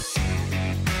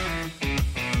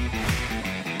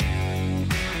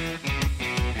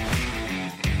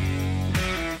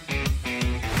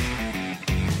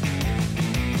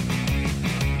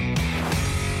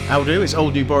How do? It's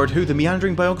Old New Borrowed Who, the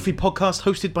meandering biography podcast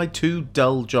hosted by two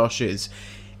dull Joshes.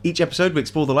 Each episode we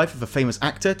explore the life of a famous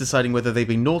actor, deciding whether they've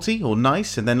been naughty or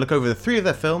nice, and then look over the three of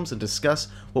their films and discuss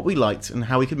what we liked and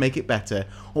how we could make it better.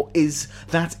 Or is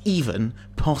that even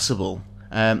possible?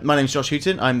 My name's Josh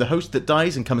Hooton. I'm the host that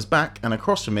dies and comes back, and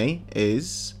across from me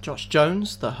is... Josh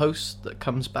Jones, the host that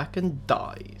comes back and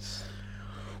dies.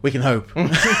 We can hope.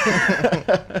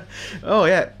 Oh,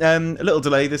 yeah. A little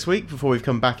delay this week before we've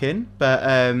come back in, but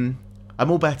I'm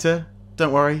all better.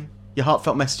 Don't worry. Your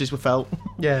heartfelt messages were felt.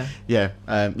 Yeah. Yeah,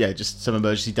 just some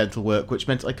emergency dental work, which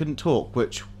meant I couldn't talk,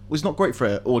 which was not great for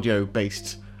an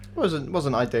audio-based...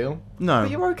 Wasn't ideal. No. But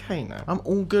you're okay now. I'm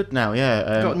all good now,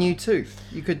 yeah. You've got a new tooth.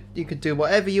 You could do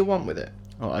whatever you want with it.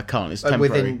 Oh, I can't. It's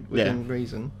temporary. Within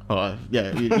reason. Oh,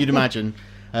 yeah, you'd imagine.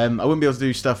 I wouldn't be able to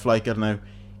do stuff like, I don't know,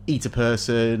 eat a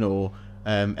person or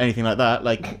anything like that,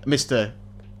 like Mr.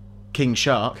 King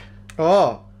Shark.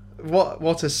 Oh, what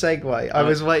a segue! I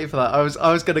was waiting for that. I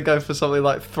was going to go for something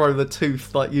like throw the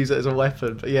tooth, like use it as a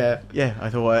weapon. But yeah,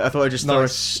 I thought I'd just throw it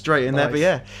straight in there. But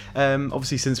yeah,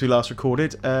 obviously since we last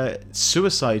recorded, the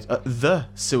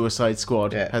Suicide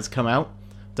Squad has come out,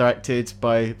 directed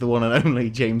by the one and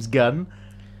only James Gunn.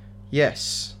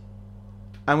 Yes,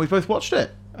 and we both watched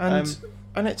it, and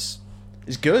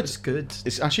it's good. It's good.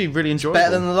 It's actually really enjoyable. Better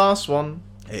than the last one.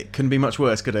 It couldn't be much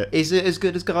worse, could it? Is it as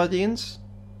good as Guardians?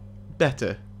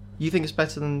 Better. You think it's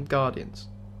better than Guardians?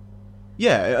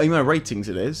 Yeah, I mean, my ratings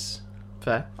it is.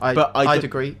 Fair. I'd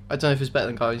agree. I don't know if it's better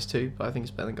than Guardians 2, but I think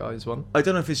it's better than Guardians 1. I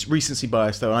don't know if it's recency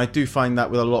bias, though, and I do find that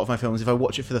with a lot of my films, if I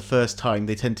watch it for the first time,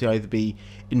 they tend to either be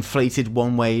inflated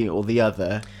one way or the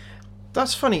other.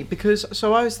 That's funny, because...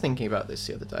 So I was thinking about this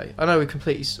the other day. I know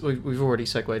we've already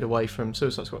segued away from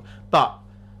Suicide Squad, but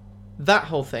that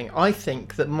whole thing, I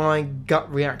think that my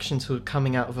gut reaction to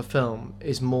coming out of a film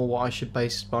is more what I should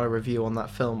base my review on that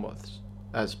film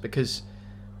as, because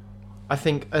I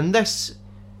think unless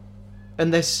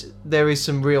there is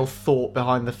some real thought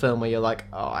behind the film where you're like,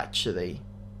 oh, actually,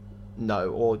 no,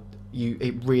 or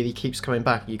it really keeps coming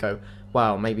back and you go,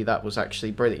 wow, maybe that was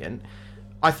actually brilliant.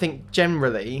 I think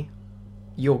generally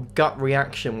your gut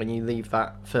reaction when you leave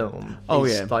that film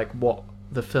is like what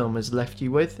the film has left you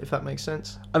with, if that makes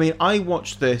sense. I mean, I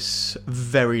watched this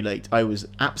very late. I was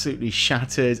absolutely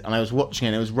shattered, and I was watching it,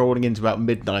 and it was rolling into about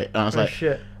midnight, and I was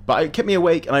shit. But it kept me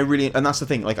awake, and that's the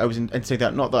thing, like, I was entertained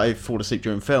that, not that I fall asleep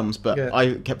during films, but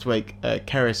I kept awake.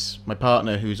 Keris, my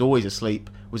partner, who's always asleep,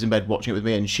 was in bed watching it with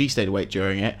me, and she stayed awake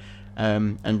during it,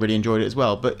 and really enjoyed it as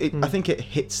well. But I think it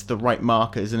hits the right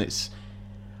markers, and it's...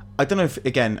 I don't know if,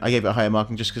 again, I gave it a higher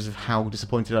marking just because of how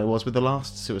disappointed I was with the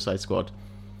last Suicide Squad.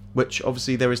 Which,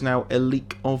 obviously, there is now a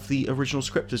leak of the original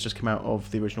script has just come out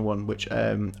of the original one, which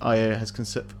Aya has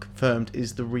confirmed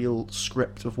is the real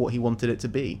script of what he wanted it to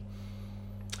be.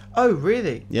 Oh,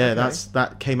 really? Yeah, okay.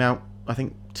 That came out, I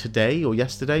think, today or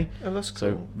yesterday. Oh, that's cool.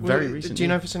 So, very recently. Do you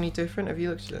know if it's any different? Have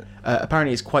you looked at it?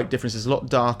 Apparently, it's quite different. It's a lot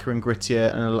darker and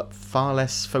grittier, and far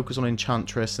less focus on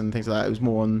Enchantress and things like that. It was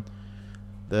more on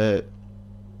their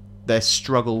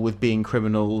struggle with being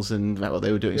criminals and what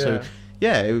they were doing. Yeah. So...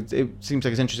 Yeah, it seems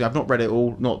like it's interesting. I've not read it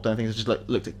all, not done things. I've just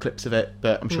looked at clips of it,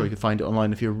 but I'm sure you can find it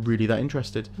online if you're really that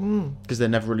interested. Because they're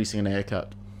never releasing an air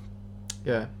cut.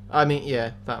 Yeah, I mean,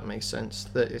 yeah, that makes sense.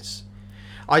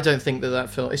 I don't think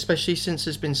that film, especially since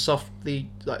it's been soft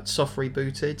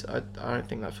rebooted. I don't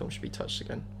think that film should be touched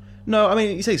again. No, I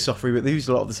mean, you say soft reboot, they use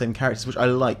a lot of the same characters, which I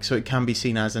like, so it can be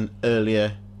seen as an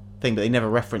earlier thing, but they never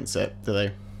reference it, do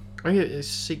they? I think it's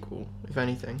a sequel, if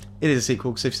anything. It is a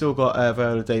sequel, because they've still got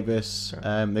Viola Davis,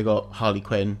 they've got Harley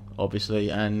Quinn, obviously,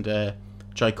 and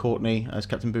Jai Courtney as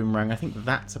Captain Boomerang. I think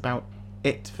that's about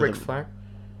it. Rick Flag.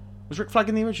 Was Rick Flag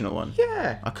in the original one?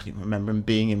 Yeah. I couldn't even remember him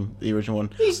being in the original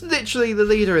one. He's literally the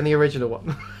leader in the original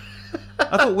one.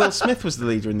 I thought Will Smith was the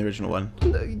leader in the original one.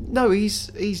 No,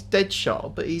 he's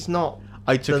Deadshot, but he's not.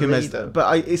 I took him leader.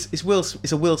 It's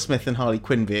a Will Smith and Harley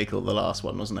Quinn vehicle, the last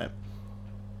one, wasn't it?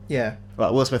 Yeah.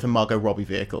 Well, Will Smith and Margot Robbie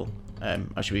vehicle.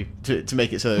 Actually, to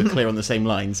make it so clear on the same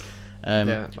lines.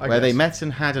 Where they met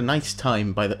and had a nice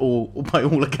time by all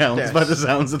accounts, by the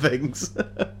sounds of things.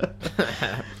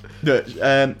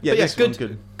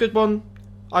 Good one.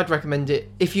 I'd recommend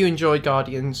it. If you enjoy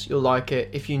Guardians, you'll like it.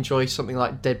 If you enjoy something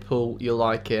like Deadpool, you'll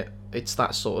like it. It's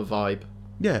that sort of vibe.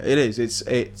 Yeah, it is.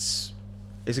 It's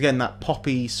again that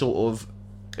poppy sort of.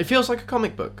 It feels like a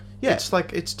comic book. Yeah, it's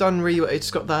like it's done really.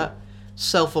 It's got that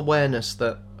self-awareness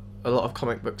that a lot of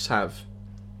comic books have.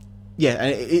 Yeah, and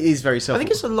it is very self. I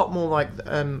think it's a lot more like.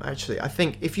 Actually, I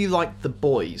think if you like The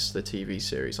Boys, the TV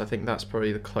series, I think that's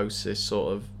probably the closest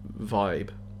sort of vibe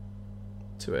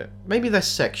to it. Maybe less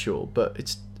sexual,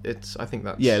 but I think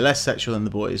that's less sexual than the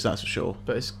boys, that's for sure.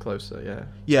 but it's closer. Yeah.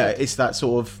 Yeah, it's that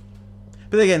sort of.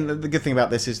 But again, the good thing about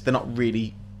this is they're not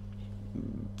really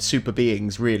super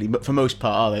beings, really. But for most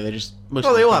part, are they? They're just.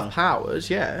 Well, they all have powers.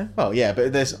 Yeah. Well, yeah,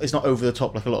 but it's not over the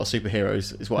top like a lot of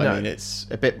superheroes. Is what I mean. It's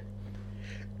a bit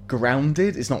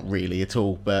grounded. It's not really at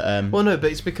all, but. Well, no,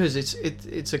 but it's because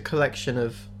it's a collection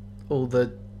of all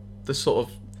the sort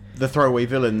of. The throwaway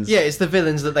villains. Yeah, it's the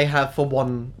villains that they have for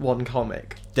one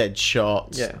comic.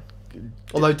 Deadshot. Yeah.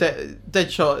 Although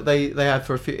Deadshot they had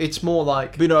for a few. It's more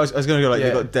like. But no, I was going to go like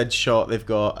they've got Deadshot. They've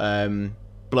got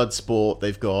Bloodsport.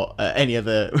 They've got any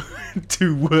other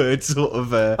 2-word sort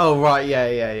of. Oh right, yeah.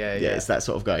 It's that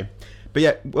sort of guy. But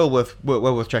yeah, well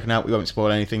worth checking out. We won't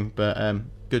spoil anything, but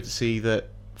good to see that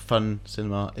fun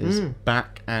cinema is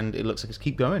back, and it looks like it's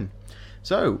keep going.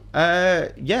 So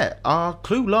our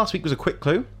clue last week was a quick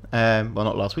clue. Well,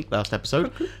 not last week, last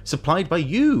episode. Supplied by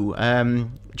you,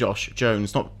 Josh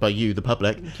Jones, not by you, the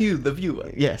public. You, the viewer.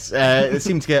 Yes, it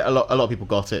seemed to get a lot of people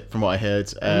got it from what I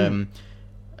heard.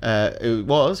 It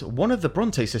was one of the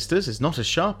Bronte sisters is not as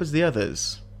sharp as the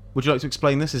others. Would you like to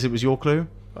explain this, as it was your clue?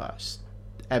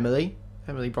 Emily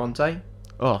Bronte.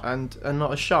 Oh, and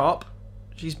not as sharp.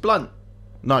 She's blunt.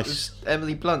 Nice. It's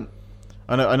Emily Blunt.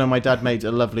 I know. My dad made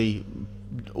a lovely,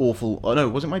 awful. Oh no,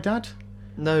 was it my dad?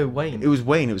 No, Wayne. It was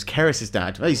Wayne. It was Keris's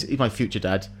dad. He's my future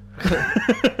dad.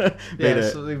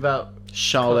 Something about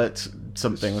Charlotte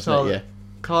something, wasn't it?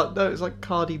 Yeah. No, it was like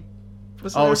Cardi.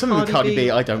 Something with Cardi B.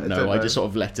 I don't know. I just sort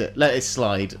of let it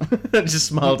slide. Just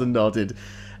smiled and nodded.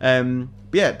 But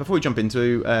yeah, before we jump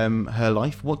into her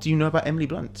life, what do you know about Emily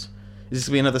Blunt? Is this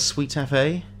going to be another sweet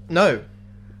FA? No.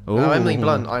 Ooh. No, Emily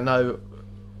Blunt, I know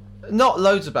not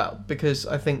loads about, because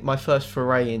I think my first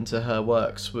foray into her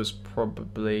works was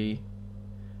probably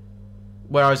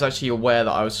where I was actually aware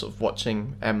that I was sort of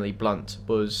watching Emily Blunt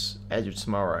was Edge of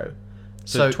Tomorrow.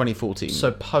 So 2014.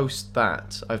 So post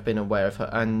that, I've been aware of her,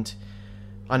 and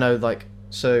I know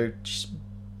she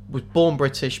was born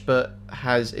British but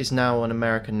is now an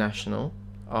American national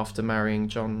after marrying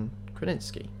John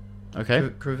Krasinski. Okay.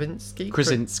 Krasinski.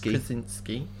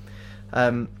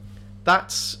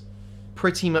 That's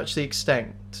pretty much the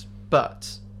extent,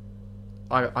 but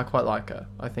I quite like her.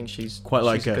 I think she's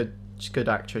good. She's a good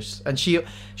actress, and she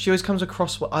always comes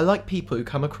across well. I like people who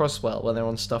come across well when they're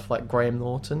on stuff like Graham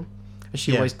Norton, and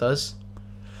she always does.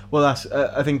 Well, that's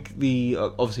I think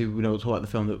obviously we know we'll talk about the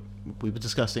film that we were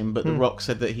discussing, but The Rock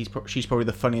said that she's probably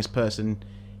the funniest person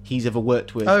he's ever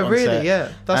worked with. Oh, really? Set.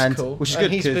 Yeah, that's cool. Which is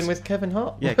good. He's been with Kevin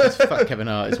Hart. Yeah, because fuck Kevin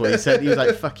Hart is what he said. He was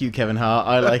like, "Fuck you, Kevin Hart.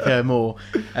 I like her more."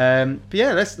 But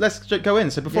yeah, let's go in.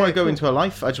 So before I go into her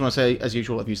life, I just want to say, as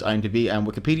usual, I've used IMDb and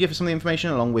Wikipedia for some of the information,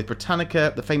 along with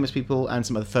Britannica, The Famous People, and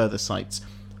some other further sites.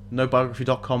 No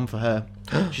biography.com for her.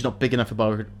 She's not big enough for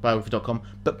biography.com,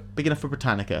 but big enough for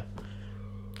Britannica.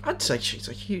 I'd say she's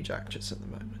a huge actress at the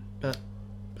moment, but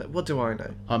what do I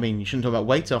know? I mean, you shouldn't talk about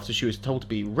weight after she was told to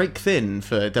be rake thin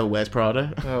for Devil Wears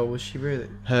Prada. Oh, was she really?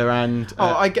 Her and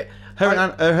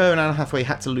Anne Hathaway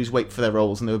had to lose weight for their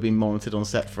roles, and they were being monitored on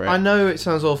set for it. I know it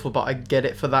sounds awful, but I get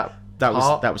it for that. That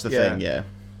was the thing, yeah.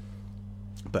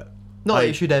 But not that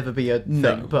it should ever be a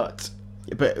thing, but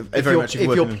if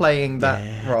you're playing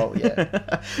that role,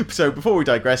 yeah. So before we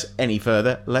digress any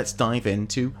further, let's dive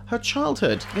into her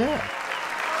childhood. Yeah.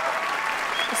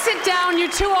 Sit down,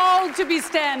 you're too old to be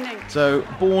standing. So,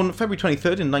 born February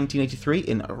 23rd in 1983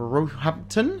 in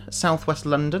Roehampton, southwest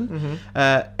London,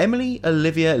 Emily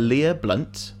Olivia Leah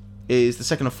Blunt is the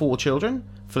second of 4 children.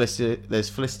 There's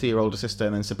Felicity, her older sister,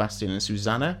 and then Sebastian and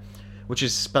Susanna, which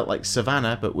is spelt like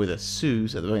Savannah, but with a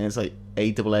Suze at the beginning. It's like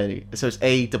A-double-A, so it's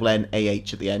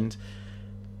A-double-N-A-H at the end.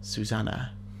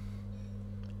 Susanna.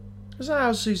 Was that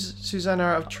how Susanna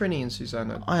out of Trini and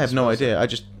Susanna? I have no idea.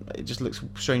 It just looks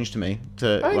strange to me.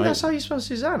 I think that's how you spell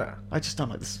Susanna. I just don't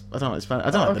like this. I don't like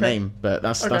the name, but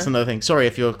that's another thing. Sorry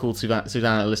if you're called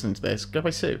Susanna listening to this. Go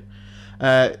by Sue.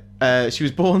 She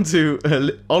was born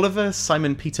to Oliver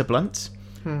Simon Peter Blunt,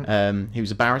 who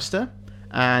was a barrister,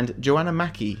 and Joanna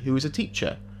Mackey, who was a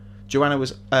teacher. Joanna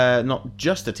was not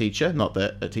just a teacher, not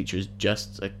that a teacher is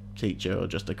just a teacher or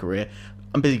just a career.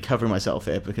 I'm busy covering myself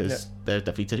here because there are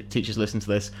definitely teachers listening to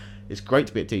this. It's great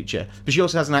to be a teacher, but she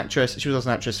also has an actress. She was also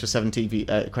an actress for 7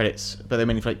 TV credits, but they're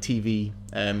mainly for like TV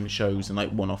shows and like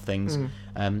one-off things.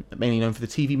 Mainly known for the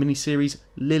TV miniseries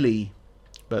Lily,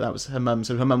 but that was her mum.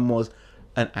 So her mum was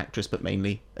an actress, but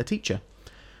mainly a teacher.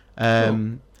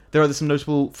 Cool. There are some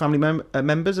notable family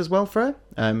members as well for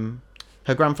her.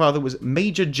 Her grandfather was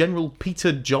Major General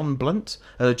Peter John Blunt,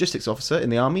 a logistics officer in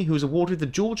the army who was awarded the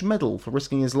George Medal for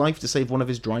risking his life to save one of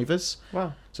his drivers.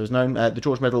 Wow. So it's known, the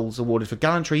George Medal is awarded for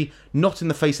gallantry, not in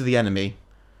the face of the enemy.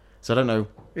 So I don't know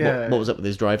what was up with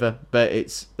his driver, but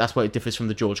that's why it differs from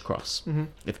the George Cross,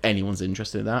 if anyone's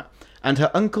interested in that. And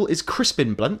her uncle is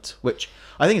Crispin Blunt, which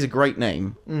I think is a great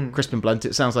name. Crispin Blunt.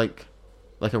 It sounds like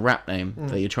a rap name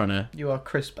that you're trying to... You are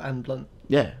crisp and blunt.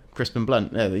 Yeah, Crispin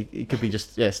Blunt. Yeah, it could be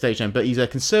just stage name. But he's a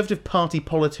Conservative Party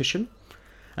politician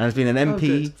and has been an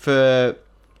MP for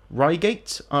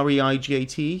Reigate,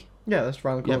 Reigate. Yeah, that's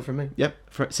round the corner from me. Yep,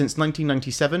 since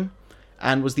 1997,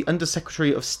 and was the Under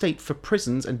Secretary of State for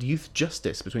Prisons and Youth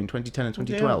Justice between 2010 and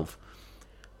 2012. Yeah.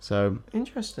 So...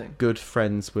 Interesting. Good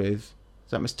friends with...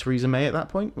 Is that Miss Theresa May at that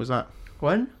point? Was that...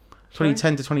 When?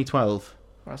 2010 to 2012.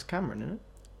 Well, that's Cameron, isn't it?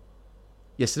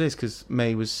 Yes, it is, because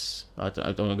May was... I don't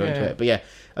want to go into it, but yeah,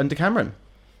 under Cameron.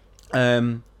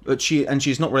 But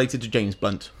she's not related to James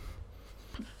Blunt.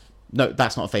 No,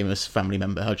 that's not a famous family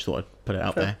member. I just thought I'd put it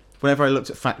out there. Whenever I looked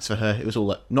at facts for her, it was all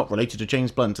like, not related to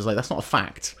James Blunt. I was like, that's not a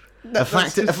fact. A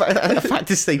fact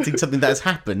is stating something that has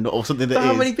happened, or something that is...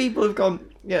 How many people have gone,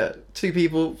 two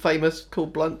people famous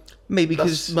called Blunt? Maybe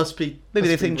because... Maybe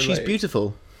they think she's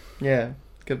beautiful. Yeah,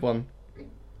 good one.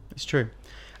 It's true.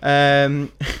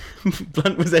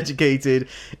 Blunt was educated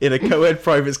in a co-ed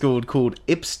private school called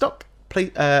Ibstock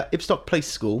Place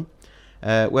School,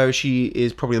 where she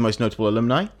is probably the most notable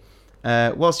alumni.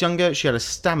 Whilst younger, she had a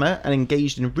stammer and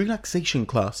engaged in relaxation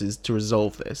classes to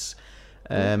resolve this.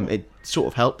 It sort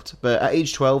of helped, but at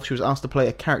age 12, she was asked to play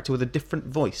a character with a different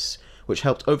voice, which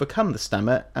helped overcome the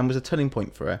stammer and was a turning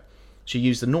point for her. She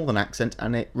used the northern accent,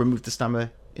 and it removed the stammer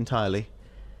entirely.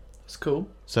 That's cool.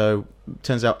 So,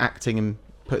 turns out acting and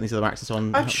putting these other accents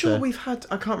on... I'm sure we've had...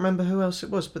 I can't remember who else it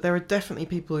was, but there are definitely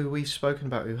people who we've spoken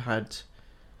about who had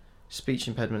speech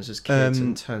impediments as kids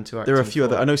and turned to acting. There are a few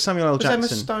other... I know Samuel L. Jackson...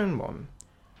 Was Emma Stone one?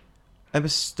 Emma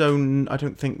Stone, I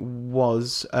don't think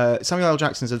was... Samuel L.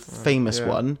 Jackson's a famous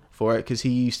one for it, because he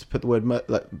used to put the word...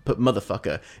 put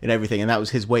motherfucker in everything, and that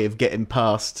was his way of getting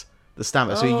past the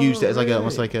stammer. So he used it as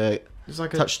almost like a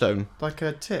touchstone. Like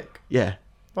a tick? Yeah.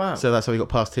 Wow. So that's how he got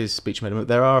past his speech impediment.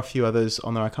 There are a few others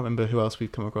on there. I can't remember who else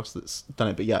we've come across that's done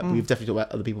it. But yeah, we've definitely talked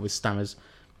about other people with stammers.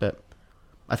 But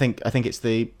I think it's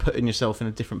the putting yourself in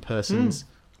a different person's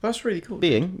that's really cool.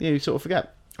 being. You sort of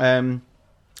forget.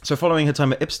 So following her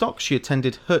time at Ibstock, she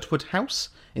attended Hurtwood House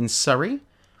in Surrey.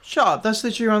 Shut up, that's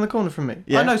literally around the corner from me.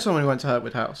 Yeah. I know someone who went to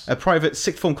Hurtwood House. A private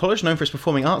sixth form college known for its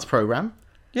performing arts programme.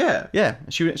 Yeah. Yeah,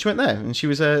 she went there. And she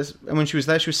was and when she was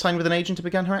there, she was signed with an agent and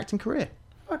began her acting career.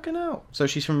 Fucking hell. So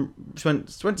she went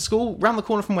to school round the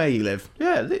corner from where you live.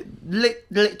 Yeah,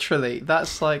 literally.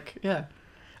 That's like, yeah.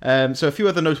 So a few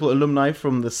other notable alumni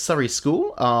from the Surrey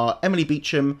School are Emily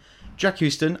Beecham, Jack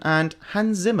Houston, and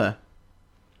Hans Zimmer.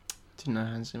 Didn't know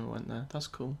Hans Zimmer went there. That's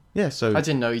cool. Yeah, so... I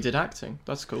didn't know he did acting.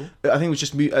 That's cool. I think it was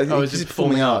just... it's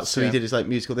performing arts, so he did his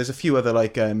musical. There's a few other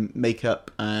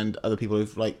makeup and other people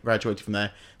who've graduated from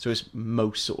there. So it's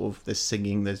most sort of... There's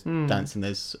singing, there's dancing,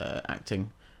 there's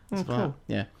acting. Oh, cool.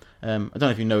 Yeah. I don't know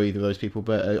if you know either of those people,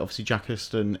 but obviously Jack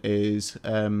Huston is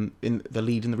in the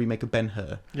lead in the remake of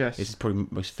Ben-Hur. Yes. It's his probably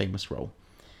most famous role.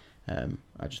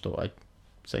 I just thought I'd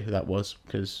say who that was,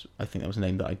 because I think that was a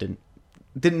name that I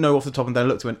didn't know off the top, and then I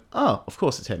looked and went, oh, of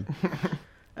course it's him.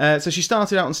 So she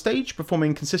started out on stage,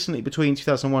 performing consistently between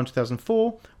 2001 and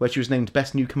 2004, where she was named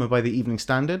Best Newcomer by the Evening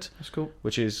Standard. That's cool.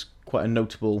 Which is quite a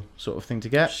notable sort of thing to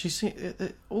get.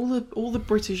 All the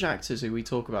British actors who we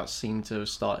talk about seem to have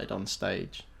started on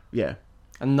stage. Yeah.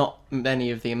 And not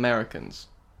many of the Americans.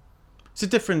 It's a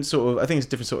different sort of... I think it's a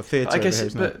different sort of theatre. I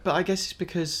guess but I guess it's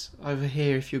because over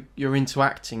here, if you're into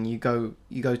acting, you go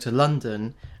to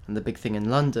London, and the big thing in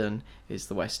London is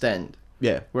the West End.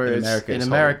 Yeah. Whereas in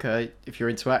America, if you're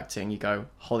into acting, you go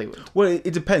Hollywood. Well,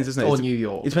 it depends, doesn't it? Or New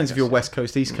York. It depends if you're West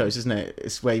Coast, East Coast, isn't it?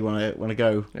 It's where you want to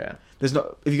go. Yeah. There's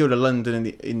not... If you go to London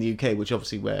in the UK, which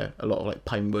obviously where a lot of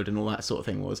Pinewood and all that sort of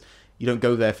thing was, you don't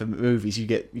go there for movies. You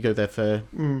go there for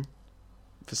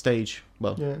stage.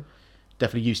 Well, yeah.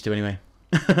 Definitely used to anyway.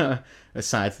 A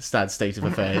sad state of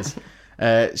affairs.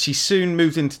 She soon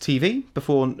moved into TV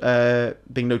before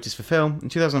being noticed for film. In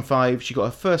 2005, she got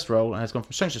her first role and has gone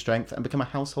from strength to strength and become a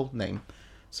household name.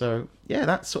 So, yeah,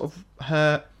 that's sort of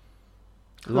her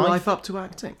life up to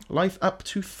acting. Life up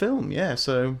to film, yeah.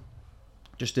 So,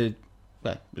 just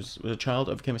was a child,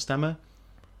 overcame a stammer.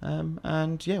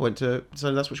 And yeah, decided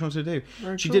that's what she wanted to do.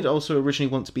 Very she cool. did also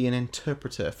originally want to be an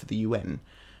interpreter for the UN.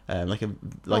 Awesome.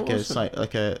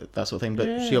 That sort of thing, but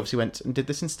she obviously went and did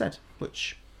this instead,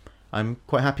 which I'm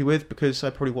quite happy with, because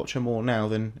I probably watch her more now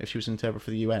than if she was an interpreter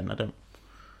for the UN. I don't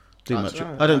do much.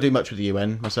 I don't do much with the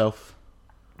UN myself.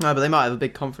 No, but they might have a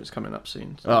big conference coming up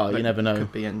soon. So you never know.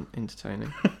 Could be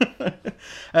entertaining.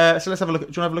 So let's have a look. Do you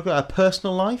want to have a look at her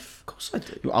personal life? Of course I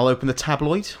do. I'll open the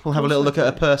tabloid. We'll have a little look at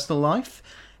her personal life.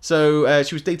 So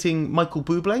she was dating Michael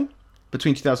Bublé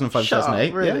between 2005 and Shut 2008.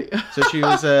 up, really? Yeah. So she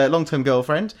was a long-term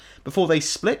girlfriend. Before they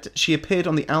split, she appeared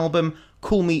on the album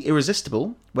Call Me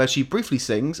Irresistible, where she briefly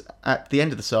sings at the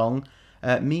end of the song,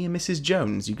 Me and Mrs.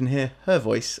 Jones. You can hear her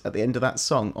voice at the end of that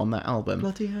song on that album.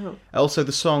 Bloody hell. Also,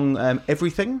 the song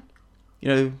Everything. You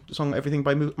know the song Everything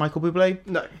by Michael Bublé?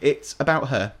 No. It's about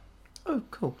her. Oh,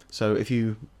 cool. So if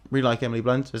you really like Emily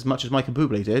Blunt as much as Michael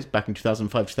Bublé did back in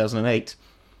 2005, 2008,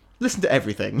 listen to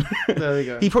Everything. There we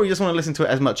go. He probably doesn't want to listen to it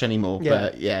as much anymore. Yeah.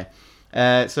 But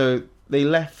yeah. So they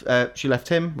left. She left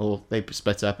him, or they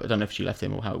split up. I don't know if she left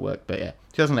him or how it worked, but yeah.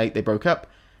 2008, they broke up.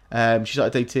 She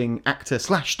started dating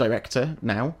actor/director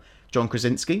now, John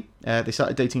Krasinski. They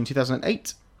started dating in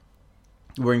 2008.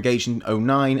 Were engaged in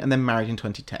 2009 and then married in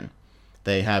 2010.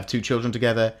 They have 2 children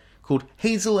together called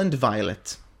Hazel and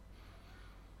Violet.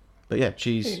 But yeah,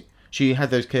 she had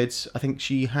those kids. I think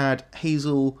she had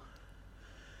Hazel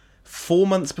 4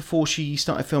 months before she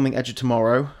started filming Edge of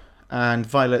Tomorrow, and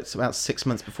Violet about 6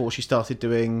 months before she started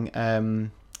doing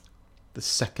the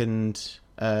second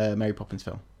Mary Poppins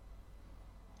film.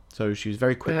 So she was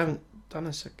very quick. They haven't done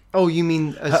a second. Oh, you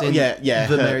mean as in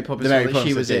the Mary Poppins film that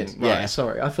she was in? Yeah. Right,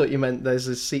 sorry. I thought you meant there's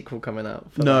a sequel coming out.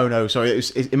 No, sorry.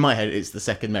 In my head, it's the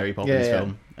second Mary Poppins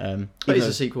film. But it's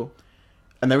a sequel.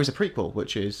 And there is a prequel,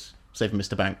 which is Saving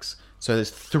Mr. Banks. So there's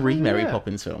 3 Mary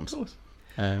Poppins films. Of course.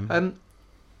 Yeah.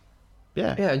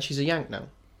 Yeah, and she's a Yank now.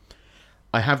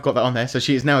 I have got that on there. So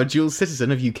she is now a dual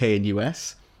citizen of UK and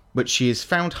US, which she has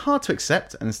found hard to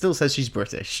accept and still says she's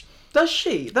British. Does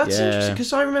she? That's interesting,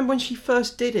 because I remember when she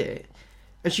first did it,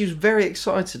 and she was very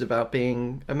excited about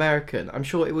being American. I'm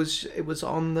sure it was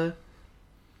on the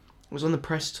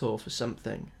press tour for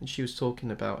something, and she was talking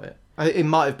about it. It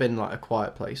might have been like A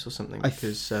Quiet Place or something.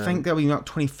 Because, I think that would be about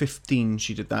 2015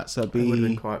 she did that. So it'd be... It would have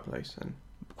been Quiet Place then.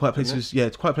 Quiet Place was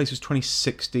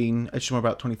 2016. Edge of Tomorrow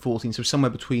about 2014. So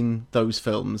somewhere between those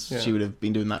films, she would have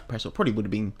been doing that press tour. Probably would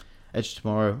have been Edge of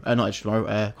Tomorrow, not Edge of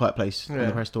Tomorrow, Quiet Place on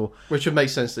the press tour. Which would make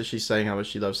sense that she's saying how much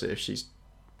she loves it if she's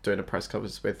doing a press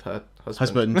covers with her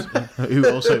husband. Who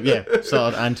also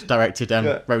starred and directed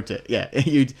and wrote it. Yeah,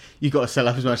 you got to sell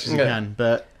up as much as you can.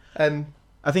 But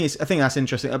I think that's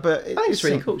interesting. But I think it's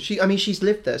really cool. She's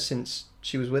lived there since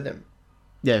she was with him.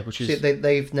 Yeah, which is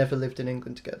they've never lived in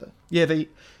England together. Yeah, they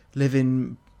live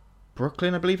in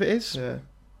Brooklyn, I believe it is. Yeah.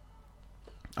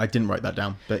 I didn't write that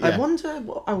down, but yeah.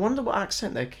 I wonder what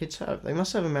accent their kids have. They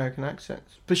must have American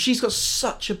accents. But she's got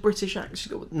such a British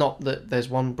accent. Not that there's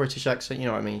one British accent, you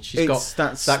know what I mean? She's got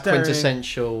that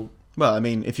quintessential... Well, I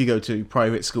mean, if you go to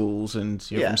private schools and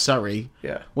you're from Surrey,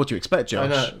 what do you expect, Josh? I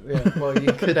know, yeah. Well,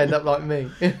 you could end up like me.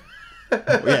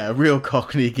 Yeah, a real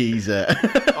Cockney geezer.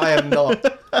 I am not.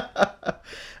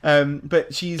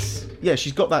 But she's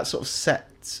got that sort of set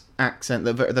accent.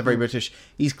 They're very British.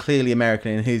 He's clearly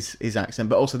American in his accent,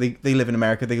 but also they live in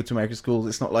America. They go to American schools.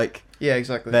 It's not like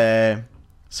exactly they're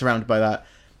surrounded by that.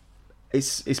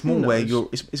 It's more where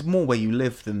it's more where you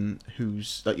live than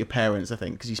who's like your parents. I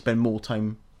think because you spend more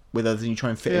time with others and you try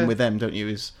and fit in with them, don't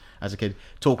you? As a kid,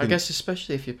 talking. I guess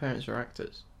especially if your parents are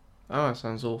actors. Oh, that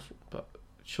sounds awful, but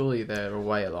surely they're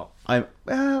away a lot.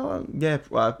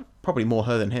 Probably more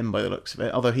her than him by the looks of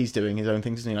it. Although he's doing his own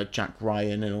things, isn't he? Like Jack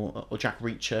Ryan or Jack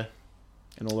Reacher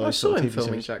and all those. I saw him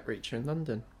filming series. Jack Reacher in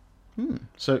London.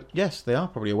 So yes, they are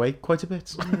probably away quite a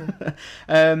bit.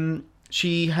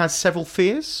 She has several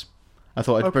fears. I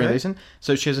thought I'd bring those in.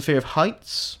 So she has a fear of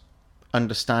heights.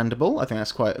 Understandable. I think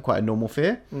that's quite a normal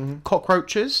fear.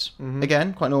 Cockroaches,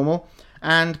 again, quite normal.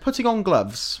 And putting on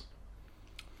gloves.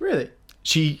 Really?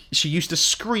 She used to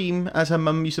scream as her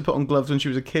mum used to put on gloves when she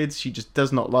was a kid. She just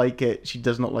does not like it. She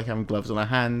does not like having gloves on her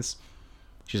hands.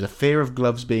 She has a fear of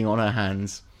gloves being on her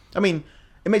hands. I mean,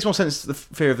 it makes more sense, the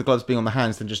fear of the gloves being on the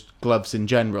hands, than just gloves in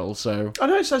general, so... I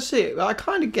know, so I see it. I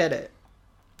kind of get it.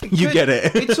 Get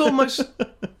it? It's almost...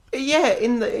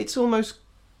 it's almost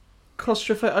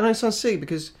claustrophobic. I know it sounds silly,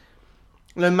 because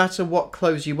no matter what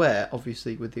clothes you wear,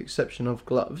 obviously with the exception of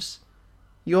gloves,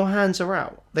 your hands are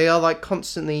out. They are like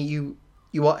constantly...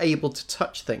 You are able to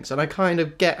touch things, and I kind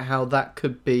of get how that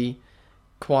could be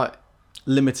quite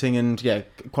limiting and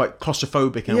quite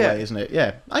claustrophobic in a way, isn't it?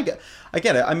 Yeah, I get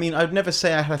it. I mean, I'd never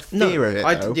say I had a fear of it.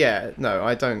 I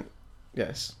don't.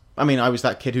 Yes, I mean, I was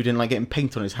that kid who didn't like getting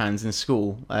paint on his hands in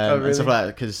school and stuff like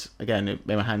that because again, it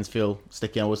made my hands feel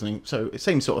sticky. I wasn't so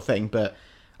same sort of thing, but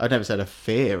I'd never said a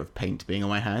fear of paint being on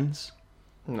my hands.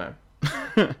 No,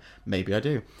 maybe I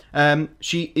do.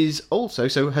 She is also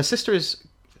her sister is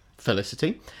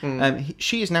Felicity.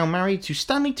 She is now married to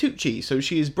Stanley Tucci, so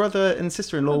she is brother and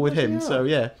sister-in-law with him.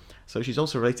 So she's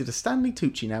also related to Stanley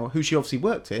Tucci now, who she obviously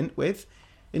worked with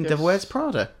in Devil Wears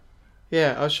Prada.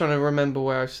 Yeah, I was trying to remember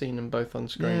where I've seen them both on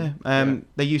screen. Yeah.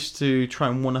 They used to try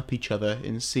and one-up each other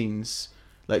in scenes,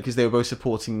 like, because they were both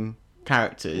supporting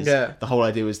characters. Yeah. The whole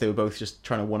idea was they were both just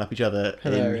trying to one-up each other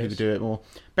in who could do it more.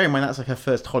 Bear in mind, that's like her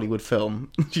first Hollywood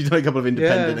film. She's done a couple of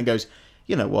independent and goes,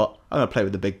 you know what, I'm going to play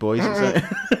with the big boys. So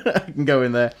I can go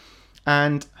in there.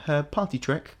 And her party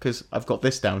trick, because I've got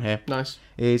this down here, Nice.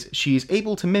 is she's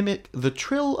able to mimic the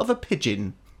trill of a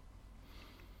pigeon.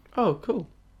 Oh, cool.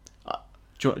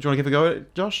 Do you want to give a go at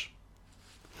it, Josh?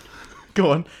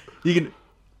 Go on. You can...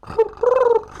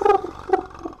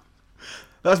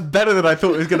 That's better than I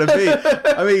thought it was going to be.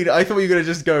 I mean, I thought you were going to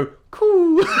just go,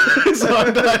 cool. So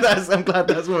I'm glad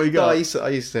that's what we got. I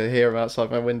used to hear them outside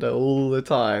my window all the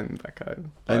time back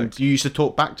home. And you used to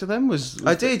talk back to them?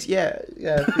 I did, yeah.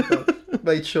 People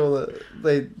made sure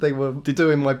that they were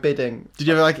doing my bidding. Did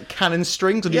you have like cannon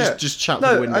strings, or did you just shout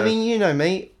through the window? I mean, you know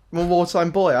me. I'm a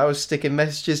wartime boy. I was sticking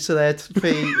messages to their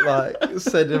feet, like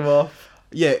sending them off.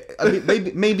 Yeah, I mean,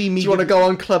 maybe me. Do you want to go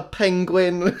on Club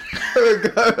Penguin?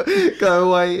 go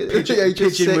away.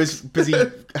 Pigeon was busy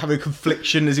having a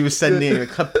confliction as he was sending a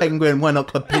Club Penguin. Why not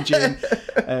Club Pigeon?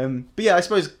 But yeah, I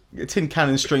suppose tin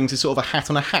cannon strings is sort of a hat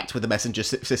on a hat with the messenger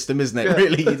system, isn't it? Yeah.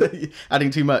 Really,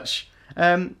 adding too much.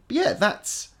 But yeah,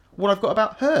 that's what I've got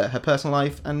about her personal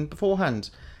life, and beforehand.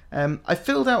 I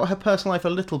filled out her personal life a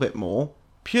little bit more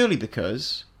purely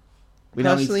because we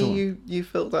now need to you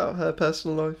filled out her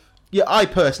personal life. Yeah, I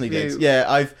personally did. Yeah,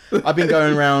 I've been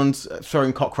going around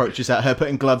throwing cockroaches at her,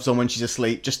 putting gloves on when she's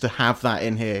asleep, just to have that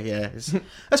in here. Yeah,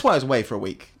 that's why I was away for a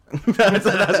week. that's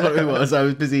what it was. I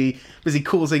was busy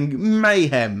causing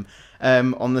mayhem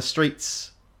on the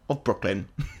streets of Brooklyn.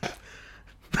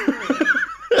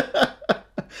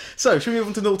 So, should we move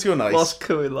on to naughty or nice? Whilst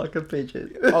cooing like a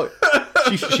pigeon. Oh,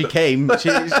 she came.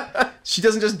 She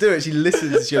doesn't just do it. She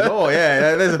listens. She goes, "Oh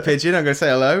yeah, there's a pigeon. I'm going to say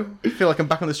hello. I feel like I'm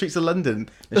back on the streets of London."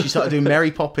 And she started doing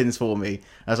Mary Poppins for me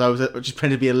as I was just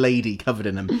pretending to be a lady covered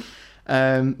in them.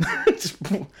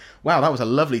 Wow, that was a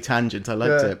lovely tangent. I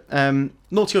liked it.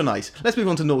 Naughty or nice? Let's move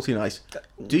on to naughty or nice.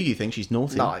 Do you think she's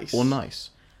naughty or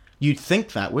nice? You'd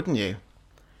think that, wouldn't you?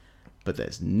 But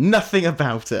there's nothing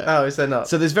about it. Oh, is there not?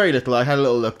 So there's very little. I had a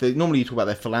little look. Normally you talk about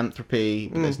their philanthropy,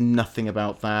 but there's nothing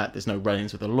about that. There's no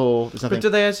run-ins with the law. There's nothing. But do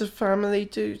they, as a family,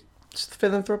 do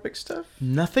philanthropic stuff?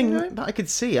 Nothing that I could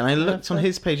see, and I looked on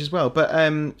his page as well. But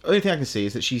only thing I can see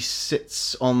is that she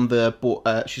sits on the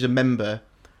board. She's a member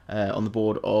on the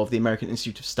board of the American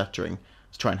Institute of Stuttering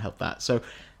to try and help that. So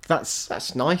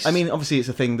that's nice. I mean, obviously it's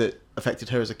a thing that affected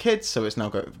her as a kid, so it's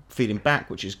now feeding back,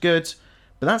 which is good.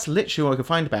 But that's literally all I could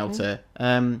find about her.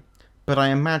 But I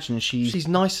imagine she's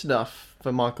nice enough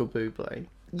for Michael Bublé.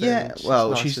 Yeah,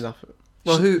 well, she's nice enough.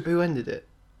 Well, who ended it?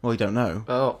 Well, we don't know.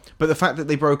 Oh. But the fact that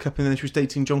they broke up and then she was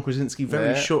dating John Krasinski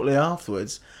very shortly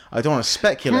afterwards, I don't want to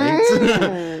speculate.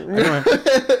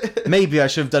 Maybe I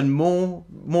should have done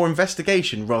more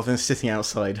investigation rather than sitting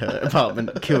outside her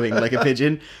apartment cooing like a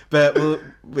pigeon. But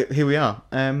here we are.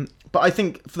 But I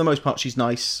think for the most part she's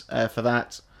nice for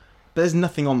that. But there's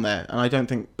nothing on there, and I don't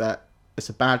think that it's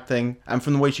a bad thing. And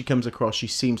from the way she comes across, she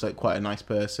seems like quite a nice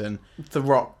person. If The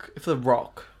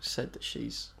Rock said that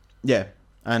she's... Yeah,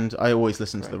 and I always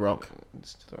listen to The Rock.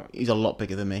 He's a lot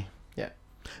bigger than me. Yeah.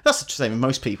 That's the same with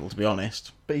most people, to be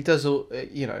honest. But he does all,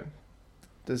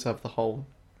 does have the whole,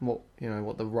 what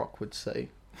The Rock would say.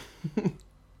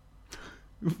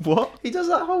 What? He does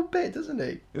that whole bit, doesn't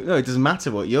he? No, it doesn't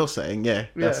matter what you're saying, yeah.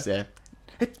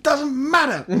 It doesn't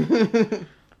matter!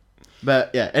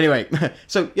 But yeah, anyway,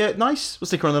 so yeah, nice. We'll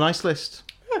stick her on the nice list.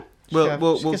 Yeah,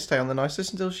 we'll stay on the nice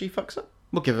list until she fucks up.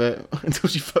 We'll give it until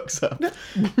she fucks up.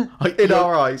 In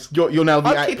our eyes, you're now the.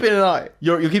 I'm keeping an eye.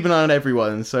 You're keeping an eye on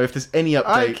everyone. So if there's any updates,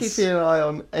 I'm keeping an eye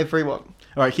on everyone.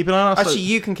 All right, keep an eye on us. Actually,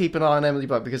 you can keep an eye on Emily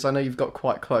Blunt because I know you've got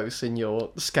quite close in your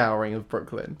scouring of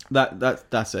Brooklyn.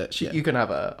 That's it. Yeah. You can have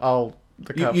her. I'll.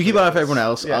 You keep an eye on everyone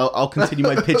else. Yeah. I'll continue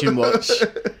my pigeon watch.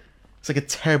 It's like a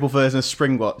terrible version of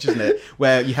Spring Watch, isn't it?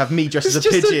 Where you have me dressed as a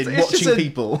pigeon watching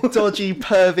people. Dodgy,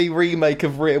 pervy remake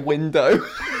of Rear Window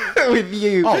with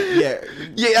you. Oh yeah,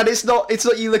 yeah, and it's not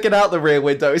you looking out the rear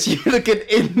window. It's you looking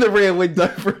in the rear window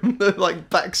from the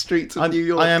back streets of New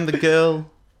York. I am the girl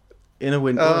in a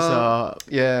window.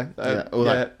 All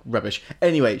that rubbish.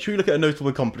 Anyway, should we look at notable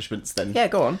accomplishments then? Yeah,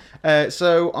 go on.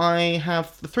 So I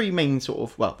have the three main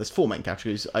there's four main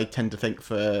categories I tend to think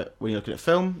for when you're looking at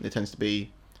film. It tends to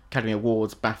be Academy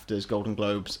Awards, BAFTAs, Golden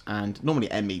Globes, and normally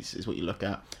Emmys is what you look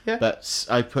at. Yeah. But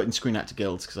I put in Screen Actor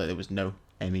Guilds because there was no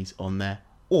Emmys on there.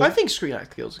 I think Screen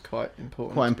Actor Guilds are quite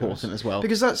important. Quite important as well.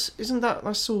 Because that's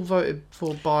all voted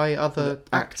for by other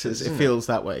actors. It feels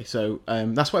that way. So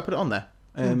that's why I put it on there.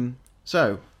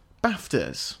 So,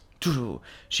 BAFTAs.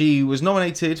 She was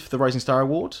nominated for the Rising Star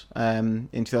Award in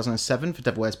 2007 for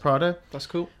Devil Wears Prada. That's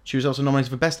cool. She was also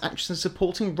nominated for Best Actress in a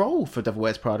Supporting Role for Devil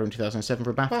Wears Prada in 2007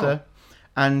 for BAFTA. Wow.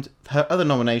 And her other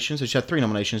nominations, so she had 3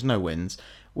 nominations, no wins,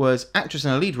 was Actress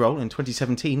in a Lead Role in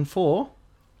 2017 for...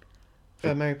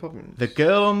 Mary Poppins. The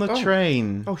Girl on the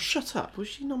Train. Oh, shut up. Was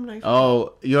she nominated for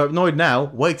Oh, you're annoyed now.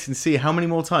 Wait and see how many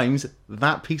more times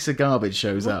that piece of garbage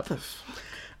shows what up. the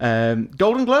fuck?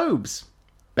 Golden Globes.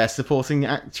 Best Supporting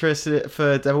Actress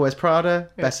for Devil Wears Prada.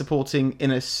 Yeah. Best Supporting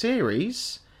in a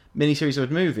Series, miniseries or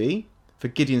movie for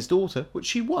Gideon's Daughter, which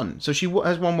she won. So she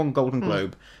has won 1 Golden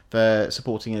Globe for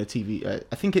supporting in a TV...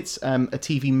 I think it's a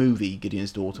TV movie,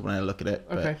 Gideon's Daughter, when I look at it.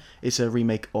 But Okay. it's a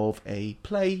remake of a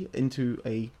play into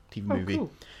a TV movie.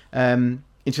 Cool. In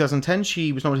 2010,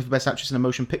 she was nominated for Best Actress in a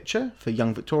Motion Picture for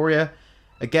Young Victoria.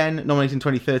 Again, nominated in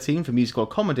 2013 for Musical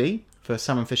Comedy for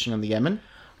Salmon Fishing on the Yemen.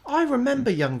 I remember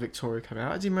Young Victoria coming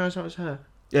out. I didn't realise that was her.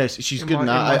 Yes, she's good in In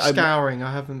that. my scouring,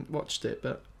 I haven't watched it,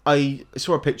 but... I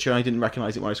saw a picture and I didn't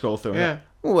recognise it when I scrolled through. Yeah.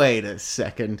 Wait a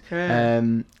second. Yeah.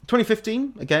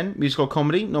 2015, again, musical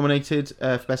comedy, nominated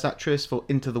for Best Actress for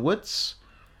Into the Woods.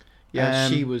 Yeah,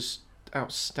 she was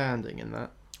outstanding in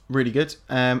that. Really good.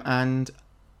 And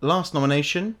last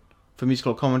nomination for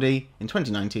musical comedy in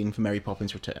 2019 for Mary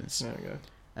Poppins Returns. There we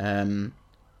go.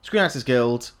 Screen Actors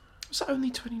Guild. Was that only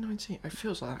 2019? It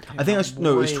feels like that came I think out it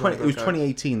was way 20. It was longer ago.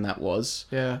 2018. That was.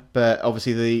 Yeah. But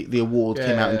obviously the award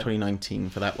came out in Yeah. 2019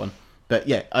 for that one. But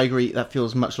yeah, I agree. That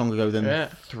feels much longer ago than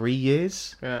 3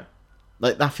 years. Yeah.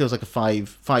 Like that feels like a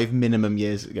five minimum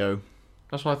years ago.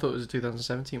 That's why I thought it was a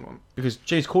 2017 one. Because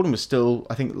James Corden was still,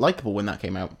 I think, likable when that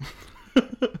came out.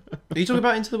 Are you talking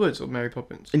about Into the Woods or Mary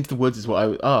Poppins? Into the Woods is what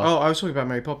I. Oh, I was talking about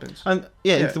Mary Poppins. And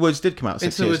yeah, Into the Woods did come out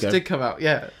 6 Into the years Woods ago. did come out,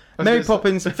 yeah. I was Mary gonna say-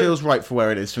 Poppins feels right for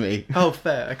where it is for me. Oh,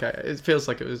 fair. Okay, it feels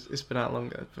like it's been out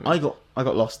longer. For me. I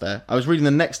got lost there. I was reading the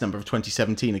next number of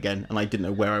 2017 again, and I didn't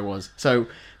know where I was. So,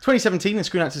 2017 in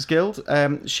Screen Actors Guild,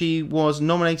 she was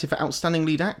nominated for Outstanding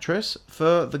Lead Actress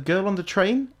for The Girl on the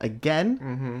Train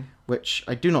again, which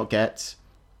I do not get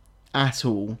at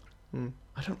all.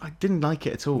 I didn't like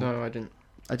it at all. No, I didn't.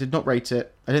 I did not rate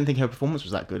it. I didn't think her performance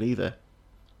was that good either.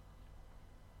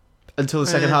 Until the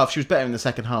second half, she was better in the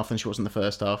second half than she was in the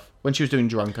first half. When she was doing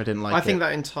Drunk, I didn't like it. I think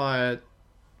that entire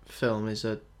film is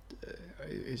an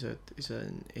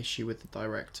issue with the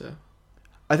director.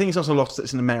 I think it's also lost that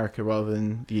it's in America rather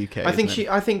than the UK. I think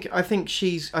isn't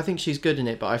it? she's good in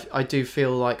it, but I do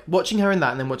feel like watching her in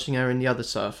that and then watching her in the other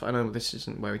stuff. I know this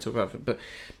isn't where we talk about it, but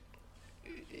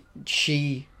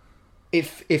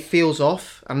it feels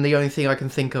off, and the only thing I can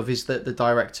think of is that the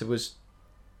director was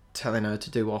telling her to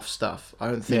do off stuff. I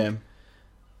don't think. Yeah.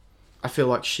 I feel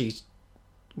like she's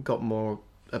got more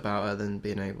about her than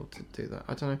being able to do that.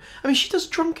 I don't know. I mean, she does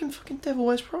Drunk in fucking Devil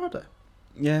Wears Prada.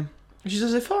 Yeah. She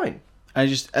does it fine.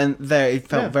 And there it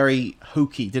felt very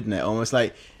hokey, didn't it? Almost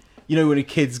like, you know, when a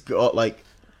kid's got like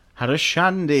had a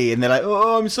shandy and they're like,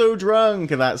 "Oh, I'm so drunk,"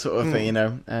 and that sort of thing. You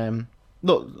know,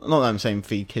 not that I'm saying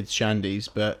feed kids shandies,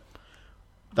 but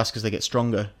that's because they get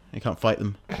stronger. You can't fight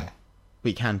them. Well,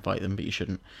 you can fight them, but you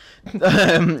shouldn't.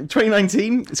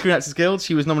 2019, Screen Actors Guild.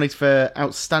 She was nominated for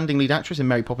Outstanding Lead Actress in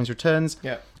Mary Poppins Returns.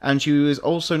 Yeah. And she was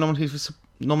also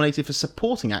nominated for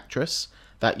Supporting Actress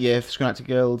that year for Screen Actors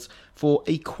Guild for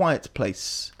A Quiet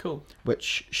Place. Cool.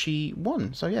 Which she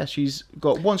won. So yeah, she's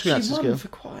got 1 Screen Actors She won Guild. for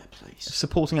Quiet Place.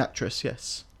 Supporting Actress,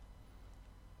 yes.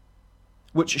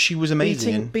 Which she was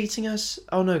amazing in. Beating us.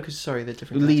 Oh no, because sorry, they're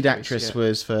different. Lead categories, actress yeah.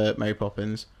 was for Mary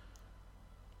Poppins.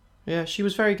 Yeah, she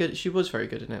was very good. She was very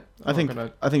good in it. I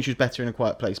think she was better in A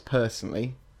Quiet Place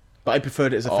personally, but I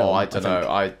preferred it as a film. Oh, I don't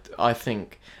know. I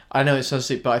think I know it's so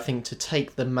sick, but I think to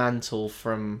take the mantle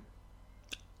from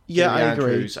Yeah, Julie I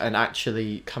agree. Andrews and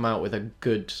actually come out with a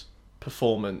good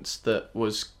performance that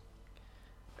was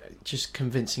just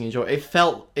convincing and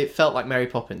enjoyable. It felt like Mary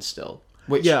Poppins still.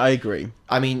 Which, Yeah, I agree.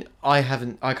 I mean, I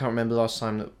can't remember the last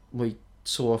time that we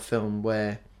saw a film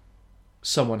where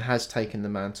someone has taken the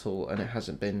mantle and it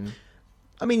hasn't been.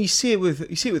 I mean, you see it with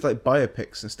like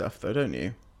biopics and stuff, though, don't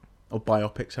you? Or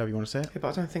biopics, however you want to say it. Yeah, but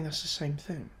I don't think that's the same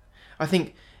thing. I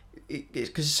think it's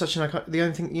because it's such an icon. The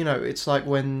only thing, it's like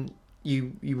when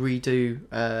you redo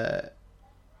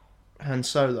Han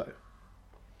Solo.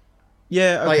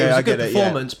 Yeah, okay, Like, it was I a good get it,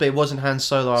 performance, but it wasn't Han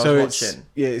Solo I was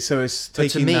watching. So it's But to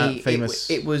taking me, that famous.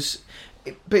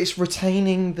 but it's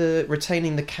retaining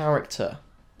the character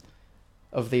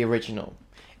of the original.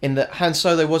 In that Han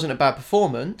Solo wasn't a bad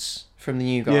performance from the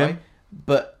new guy, Yeah.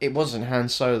 but it wasn't Han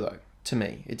Solo to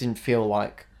me. It didn't feel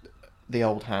like the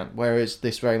old Han, whereas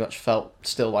this very much felt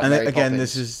still like. And Mary again, Poppins.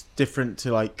 this is different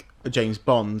to like a James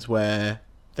Bond, where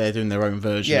they're doing their own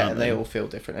version. Yeah, aren't and they all feel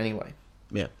different anyway.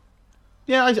 Yeah.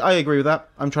 Yeah, I agree with that.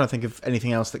 I'm trying to think of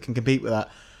anything else that can compete with that.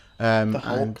 The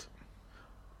Hulk.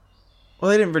 Well,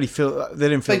 they didn't feel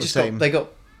the same. They got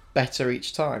better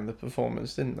each time, the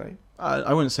performers, didn't they?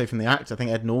 I wouldn't say from the actor. I think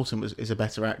Ed Norton is a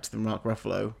better actor than Mark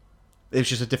Ruffalo. It was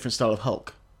just a different style of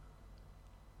Hulk.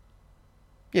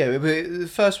 Yeah, but the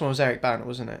first one was Eric Bana,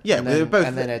 wasn't it? Yeah, they were both.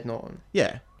 And then Ed Norton.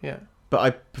 Yeah. Yeah. But I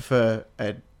prefer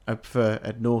Ed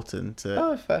Norton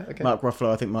to fair. Okay. Mark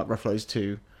Ruffalo. I think Mark Ruffalo's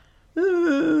too.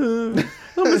 I'm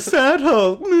a sad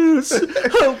Hulk.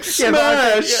 Hulk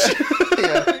smash.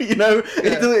 Yeah. You know,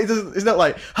 it doesn't. It's not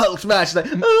like Hulk smash. It's like,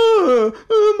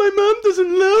 oh, my mum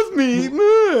doesn't love me.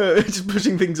 Just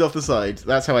pushing things off the side.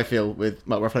 That's how I feel with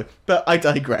Mark Ruffalo. But I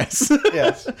digress.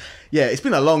 Yes. Yeah, it's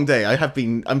been a long day.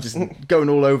 I'm just going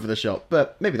all over the shop.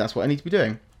 But maybe that's what I need to be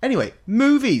doing. Anyway,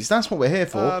 movies. That's what we're here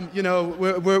for.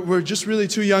 We're just really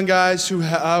two young guys who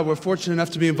we're fortunate enough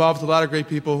to be involved with a lot of great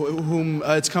people whom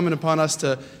it's coming upon us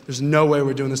to... There's no way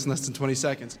we're doing this in less than 20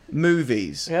 seconds.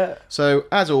 Movies. Yeah. So,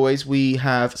 as always, we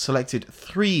have selected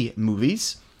 3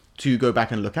 movies to go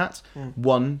back and look at.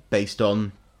 One based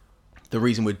on the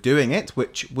reason we're doing it,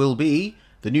 which will be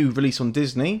the new release on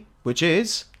Disney, which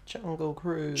is... Jungle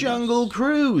Cruise. Jungle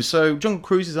Cruise. So, Jungle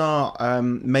Cruise is our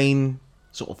main...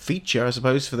 sort of feature, I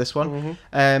suppose, for this one.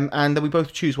 And then we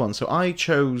both choose one. So I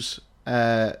chose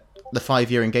the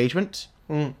 5-Year Engagement,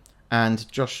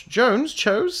 and Josh Jones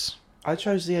chose... I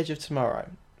chose The Edge of Tomorrow,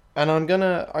 and I'm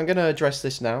gonna address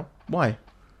this now. Why?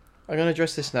 I'm gonna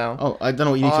address this now. Oh, I don't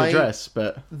know what you need to address,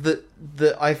 but...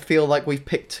 That I feel like we've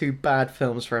picked 2 bad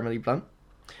films for Emily Blunt.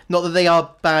 Not that they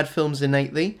are bad films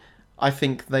innately. I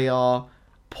think they are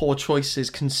poor choices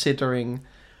considering...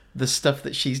 the stuff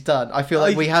that she's done. I feel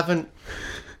like we haven't,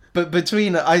 but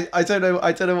between I don't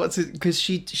know what to, because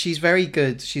she's very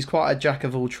good. She's quite a jack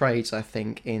of all trades, I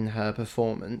think, in her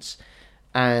performance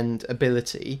and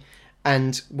ability.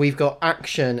 And we've got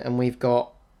action and we've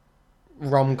got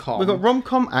rom-com. We've got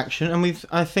rom-com, action, and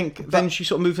then she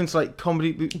sort of moved into like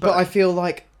comedy. But I feel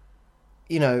like,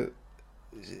 you know,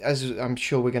 as I'm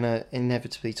sure we're going to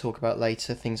inevitably talk about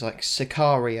later, things like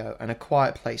Sicario and A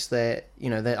Quiet Place, I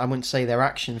wouldn't say they're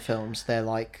action films, they're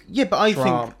like... Yeah, but I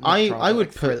think I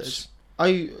would put...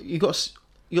 You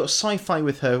got sci-fi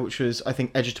with her, which was, I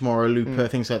think, Edge of Tomorrow, Looper,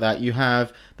 things like that. You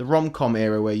have the rom-com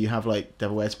era where you have, like,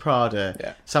 Devil Wears Prada.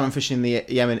 Yeah. Salmon Fishing in the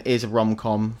Yemen is a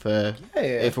rom-com for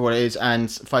what it is, and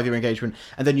 5-Year Engagement.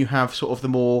 And then you have sort of the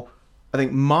more... I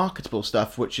think marketable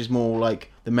stuff, which is more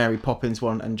like the Mary Poppins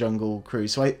one and Jungle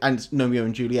Cruise, and Romeo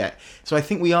and Juliet. So I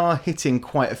think we are hitting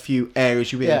quite a few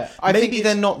areas you're in. Yeah, Maybe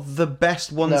they're not the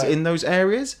best ones in those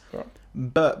areas, right.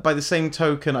 But by the same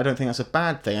token, I don't think that's a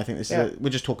bad thing. I think we're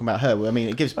just talking about her. I mean,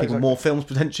 it gives people more films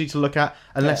potentially to look at,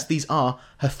 unless these are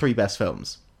her 3 best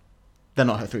films. They're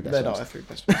not her 3 best films. They're not her 3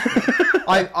 best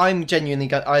films. I'm genuinely...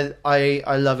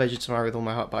 I love Edge of Tomorrow with all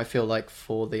my heart, but I feel like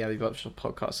for the Abby Butcher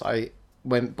podcast,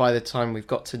 by the time we've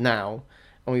got to now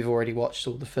and we've already watched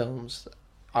all the films,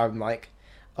 I'm like,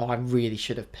 I really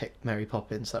should have picked Mary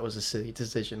Poppins. That was a silly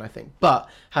decision, I think. But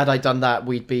had I done that,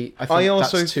 we'd be... I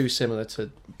think that's too similar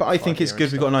to... But I think it's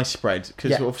good we've got a nice spread,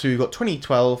 because obviously we've got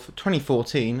 2012,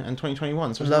 2014 and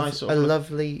 2021, so it's a nice sort of...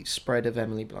 lovely spread of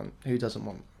Emily Blunt. Who doesn't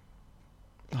want...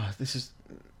 Oh, this is...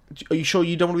 Are you sure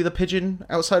you don't want to be the pigeon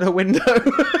outside her window?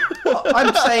 Well,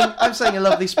 I'm saying a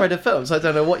lovely spread of films. I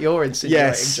don't know what you're insinuating,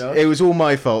 yes, Josh. It was all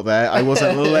my fault there. I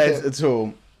wasn't led at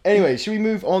all. Anyway, should we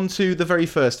move on to the very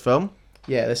first film?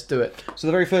 Yeah, let's do it. So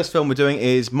the very first film we're doing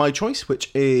is my choice,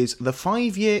 which is The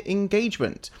 5-Year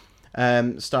Engagement,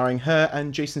 starring her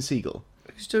and Jason Segel.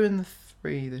 Who's doing the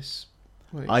 3 this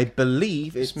week? I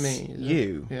believe it's me.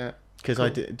 You. Yeah. Because I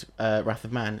did Wrath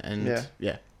of Man, and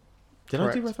yeah. Did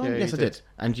Correct. I do Wrath of Man? Yeah, yes, you I did.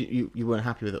 And you weren't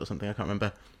happy with it or something. I can't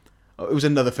remember. Oh, it was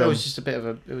another film. It was just a bit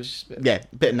of Yeah,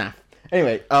 a bit naff.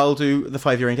 Anyway, I'll do The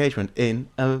 5-Year Engagement in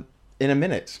a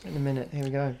minute. In a minute. Here we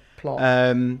go.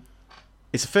 Plot.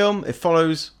 It's a film. It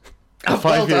follows.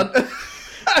 Well done.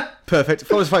 Perfect. It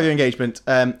follows 5-Year Engagement.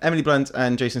 Emily Blunt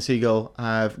and Jason Segel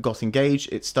have got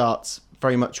engaged. It starts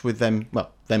very much with them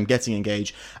getting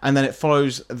engaged, and then it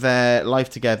follows their life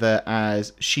together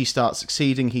as she starts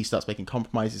succeeding, he starts making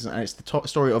compromises, and it's the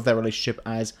story of their relationship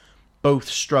as both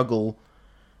struggle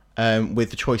with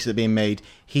the choices that are being made.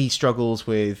 He struggles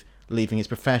with leaving his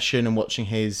profession and watching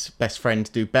his best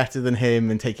friend do better than him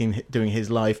and doing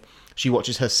his life. She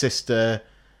watches her sister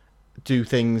do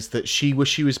things that she wish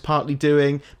she was partly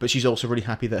doing, but she's also really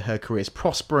happy that her career is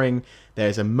prospering.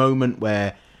 There's a moment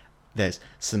where there's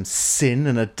some sin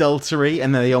and adultery,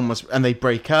 and then they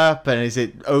break up, and is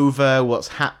it over? What's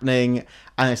happening?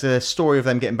 And it's a story of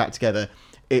them getting back together.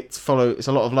 It's a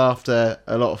lot of laughter,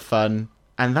 a lot of fun,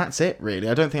 and that's it really.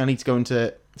 I don't think I need to go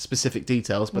into specific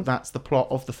details, but that's the plot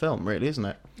of the film, really, isn't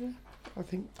it? I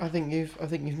think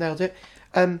you've nailed it.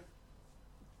 Oh, do you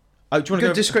want to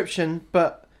Good description,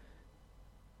 but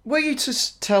were you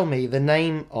to tell me the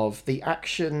name of the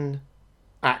action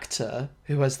actor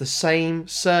who has the same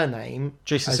surname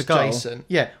Jason as Segel? Jason?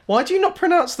 Yeah. Why do you not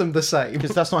pronounce them the same?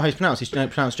 Because that's not how he's pronounced. He's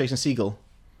pronounced Jason Segel.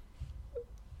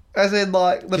 As in,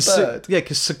 like, the bird? Yeah,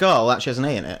 because Seagal actually has an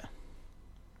A in it.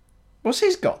 What's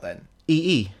he's got, then?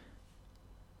 E-E.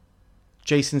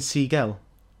 Jason Segel.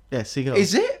 Yeah, Segel.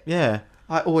 Is it? Yeah.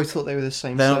 I always thought they were the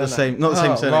same They're surname. not the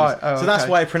same surname. Right. Oh, so that's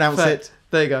okay. why I pronounce Fair. it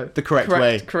There you go. the correct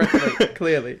way. Correctly,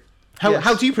 clearly. How Yes.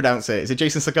 how do you pronounce it? Is it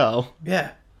Jason Seagal?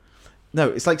 Yeah. No,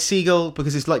 it's like seagull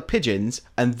because it's like pigeons,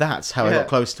 and that's how I got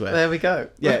close to it. There we go.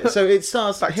 Yeah, so it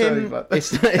stars Back to Emily him. Blunt.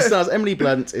 It stars Emily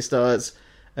Blunt. It stars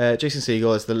Jason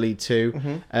Segel as the lead too.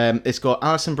 Mm-hmm. It's got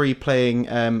Alison Brie playing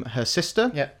her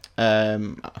sister. Yeah.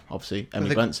 Obviously Emily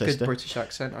With a Blunt's good sister, British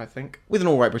accent, I think. with an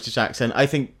all right British accent. I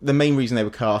think the main reason they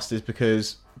were cast is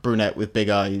because brunette with big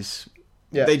eyes.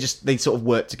 Yeah. They sort of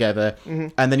work together,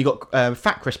 and then you got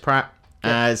fat Chris Pratt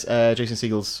as Jason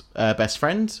Segel's best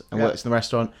friend and works in the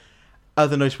restaurant.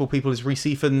 Other notable people is Rhys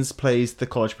Ifans plays the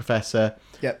college professor.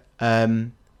 Yep.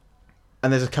 And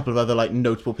there's a couple of other like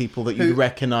notable people that you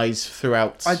recognise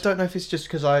throughout. I don't know if it's just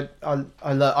because I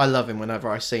love him whenever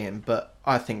I see him, but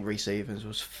I think Rhys Ifans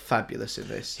was fabulous in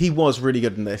this. He was really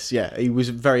good in this. Yeah, he was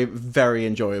very, very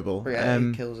enjoyable. Yeah,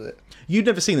 he kills it. You'd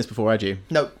never seen this before, had you?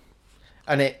 No,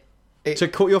 and it So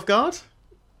it caught you off guard?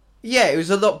 yeah, it was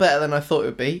a lot better than I thought it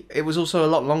would be. It was also a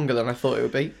lot longer than I thought it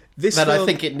would be. I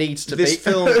think it needs to be. This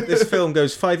film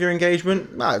goes 5-year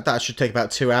engagement. That should take about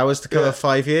 2 hours to cover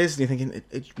 5 years. And you're thinking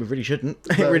it really shouldn't.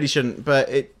 It really shouldn't. But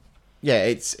I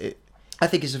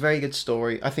think it's a very good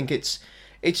story. I think it's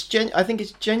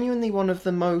genuinely one of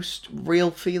the most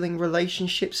real feeling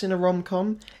relationships in a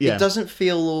rom-com. Yeah. It doesn't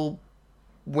feel all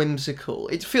whimsical.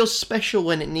 It feels special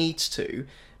when it needs to,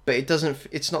 but it doesn't.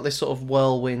 It's not this sort of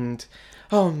whirlwind.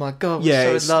 Oh my god,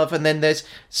 we're so in love, and then there's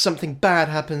something bad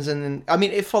happens, and then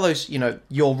it follows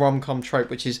your rom-com trope,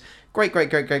 which is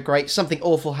great. Something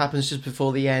awful happens just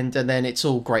before the end, and then it's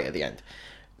all great at the end.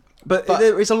 But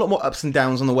there is a lot more ups and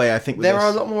downs on the way. I think there are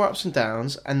a lot more ups and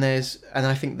downs, and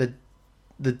I think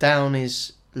the down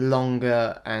is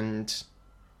longer and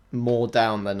more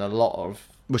down than a lot of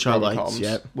which I liked,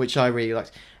 which I really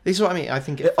liked. This is what I mean. I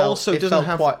think it felt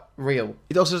quite real.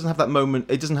 It also doesn't have that moment.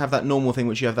 It doesn't have that normal thing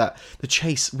which you have the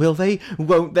chase. Will they?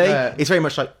 Won't they? It's very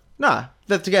much like nah,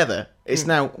 they're together. It's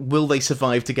now will they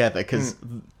survive together? Because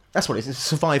that's what it is. It's a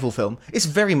survival film. It's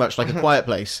very much like A Quiet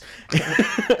Place,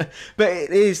 but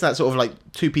it is that sort of like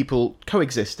two people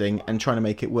coexisting and trying to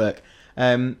make it work.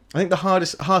 I think the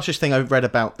harshest thing I've read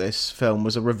about this film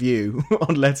was a review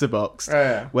on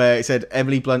Letterboxd where it said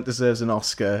Emily Blunt deserves an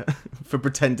Oscar for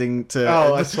pretending to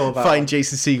find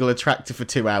Jason Segel attractive for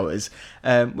 2 hours,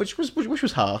 which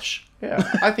was harsh. Yeah,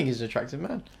 I think he's an attractive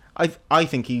man. I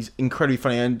think he's incredibly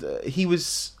funny, and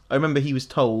I remember he was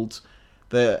told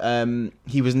that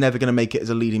he was never going to make it as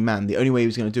a leading man. The only way he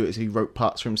was going to do it is he wrote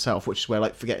parts for himself, which is where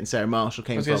like Forgetting Sarah Marshall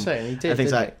came from. I was going to say, and he did.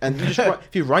 Things like, and just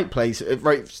if you write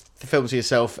the films to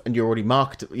yourself, and you're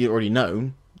already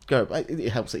known. Go. It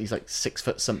helps that he's like 6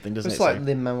 foot something, doesn't it? It's like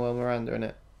Lin-Manuel Miranda, isn't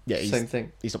it? Yeah, same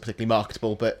thing. He's not particularly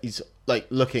marketable, but he's like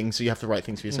looking, so you have to write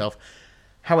things for yourself.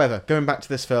 However, going back to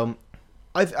this film,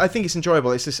 I think it's enjoyable.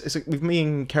 With me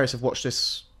and Keris have watched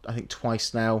this, I think,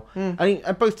 twice now. I mean,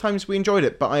 at both times we enjoyed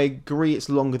it, but I agree it's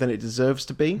longer than it deserves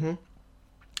to be.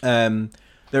 There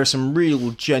are some real,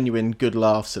 genuine, good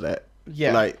laughs at it.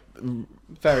 Yeah, like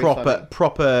very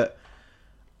proper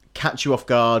catch you off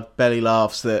guard belly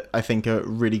laughs that I think are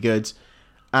really good.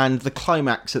 And the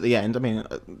climax at the end, I mean,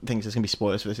 I think there's going to be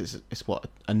spoilers for this. It's what,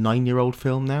 a 9-year-old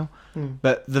film now?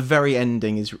 But the very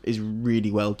ending is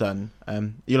really well done.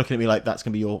 You're looking at me like that's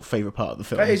going to be your favourite part of the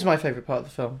film. It is my favourite part of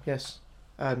the film, yes.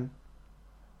 I've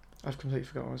completely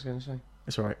forgotten what I was going to say.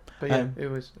 It's all right. But yeah,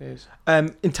 it is.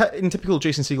 In typical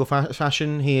Jason Segel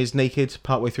fashion, he is naked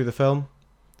partway through the film.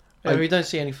 We don't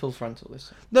see any full frontal this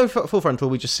time. No, full frontal.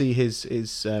 We just see his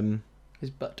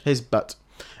butt. His butt,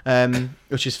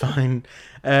 which is fine.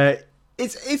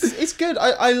 It's good.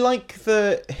 I like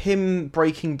him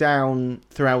breaking down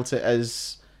throughout it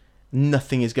as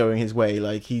nothing is going his way.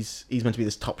 Like he's meant to be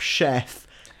this top chef,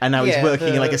 and now he's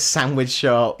working in like a sandwich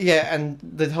shop. Yeah, and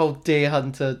the whole deer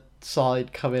hunter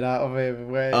side coming out of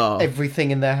him, where everything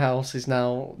in their house is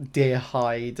now deer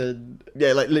hide, and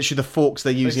like literally the forks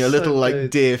they're using are little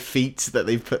like deer feet that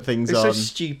they've put things on. It's so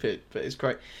stupid, but it's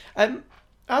great.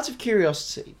 Out of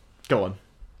curiosity, go on,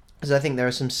 because I think there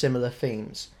are some similar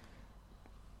themes.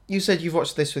 You said you've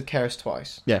watched this with Keris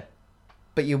twice. Yeah.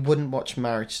 but you wouldn't watch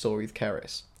Marriage Story with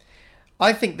Keris.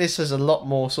 I think this has a lot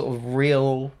more sort of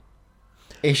real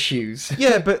issues.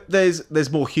 Yeah, but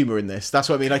there's more humour in this. That's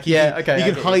what I mean. Like, you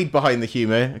can hide behind the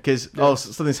humour because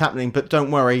something's happening, but don't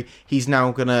worry, he's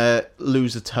now gonna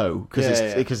lose a toe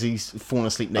because he's fallen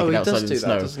asleep naked outside in the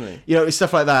snow. Doesn't he? You know, it's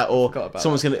stuff like that, or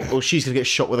she's gonna get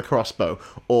shot with a crossbow,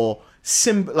 or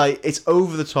like it's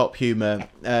over the top humour.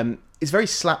 It's very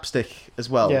slapstick as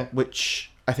well,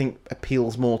 which I think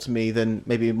appeals more to me than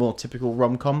maybe a more typical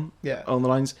rom-com. On the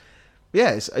lines.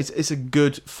 Yeah, it's a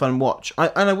good, fun watch.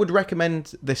 I would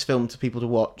recommend this film to people to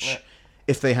watch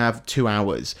if they have 2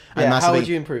 hours. And how would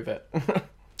you improve it? Do you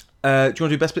want to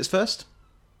do best bits first?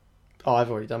 Oh,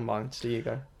 I've already done mine, so you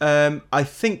go. I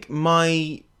think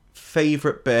my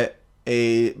favourite bit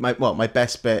is... my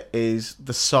best bit is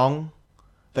the song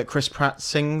that Chris Pratt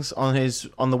sings on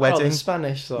the wedding. Oh, the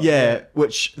Spanish song. Yeah,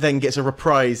 which then gets a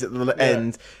reprise at the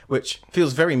end, which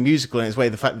feels very musical in its way,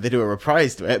 the fact that they do a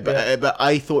reprise to it. But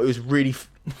I thought it was really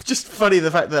just funny,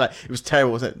 the fact that it was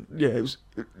terrible. Wasn't it? Yeah, it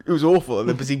was awful. And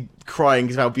they're busy crying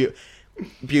because of how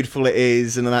beautiful it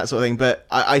is and that sort of thing. But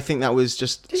I think that was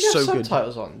just Did you so have good.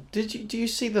 subtitles on? Do you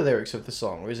see the lyrics of the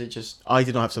song, or is it just... I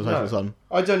did not have subtitles on.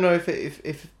 I don't know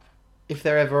if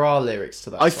there ever are lyrics to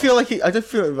that. I don't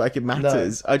feel like it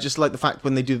matters. No. I just like the fact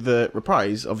when they do the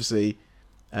reprise, obviously,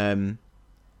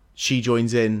 she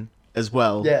joins in as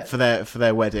well for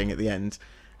their wedding at the end.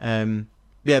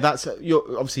 That's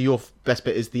your best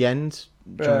bit is the end.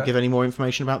 Do you want to give any more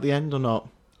information about the end or not?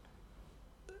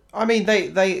 I mean,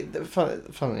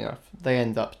 funnily enough, they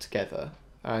end up together,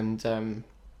 and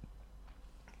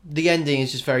the ending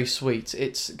is just very sweet.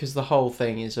 It's because the whole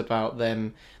thing is about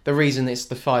them. The reason it's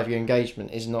the 5-year engagement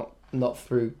is not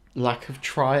through lack of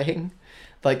trying.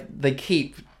 Like, they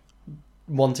keep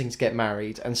wanting to get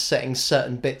married and setting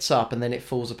certain bits up, and then it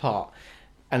falls apart,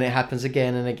 and it happens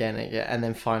again and again and again, and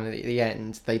then finally at the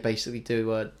end they basically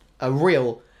do a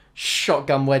real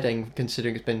shotgun wedding,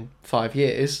 considering it's been 5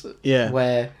 years. Yeah,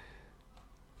 where.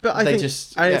 But I think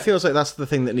it feels like that's the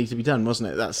thing that needs to be done, wasn't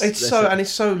it? It's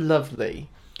so lovely.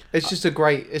 It's just a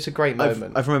great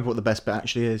moment. I've remembered what the best bit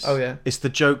actually is. Oh yeah, it's the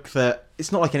joke that it's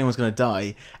not like anyone's going to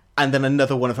die, and then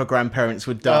another one of her grandparents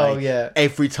would die. Oh yeah,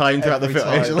 every time throughout the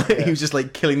film. He was just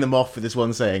like killing them off with this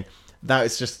one saying. That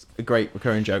is just a great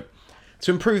recurring joke.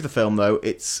 To improve the film, though,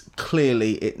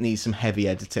 it needs some heavy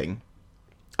editing.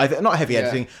 Not heavy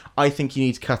editing. I think you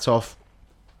need to cut off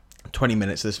 20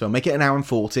 minutes of this film, make it 1 hour and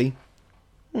 40,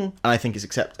 and I think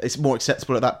it's more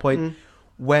acceptable at that point.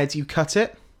 Where do you cut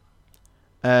it?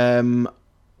 I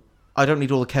don't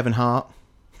need all the Kevin Hart.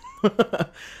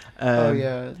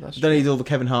 That's don't need all the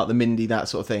Kevin Hart, the Mindy, that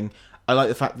sort of thing. I like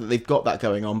the fact that they've got that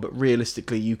going on, but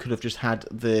realistically, you could have just had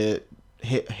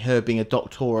her being a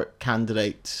doctorate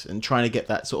candidate and trying to get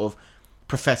that sort of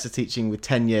professor teaching with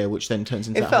tenure, which then turns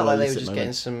into. It felt like they were just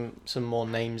getting some more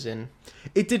names in.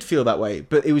 It did feel that way,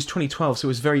 but it was 2012, so it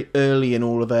was very early in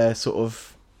all of their sort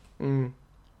of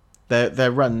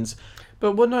their runs.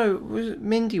 But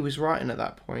Mindy was writing at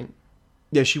that point.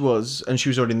 Yeah, she was, and she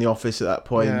was already in The Office at that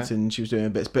point, and she was doing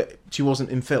bits, but she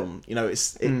wasn't in film. You know,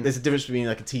 there's a difference between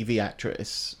like a TV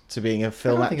actress to being a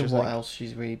film actress. I think of what else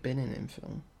she's really been in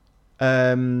film.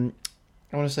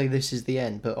 I want to say This Is the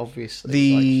End, but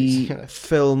obviously the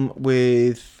film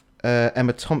with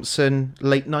Emma Thompson,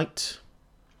 Late Night,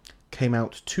 came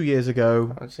out 2 years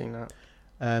ago. I've seen that.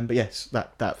 But yes,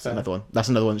 that's another one. That's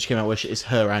another one that she came out with. It's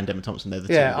her and Emma Thompson. They're the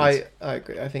two. Yeah, I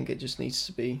agree. I think it just needs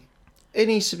to be. It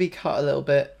needs to be cut a little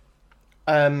bit.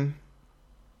 There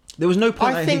was no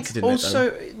point. I think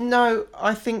also no.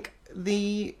 I think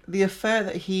the affair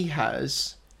that he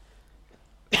has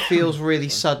feels really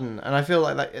sudden, and I feel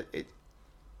like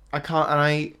I can't, and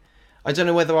I don't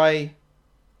know whether I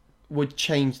would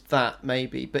change that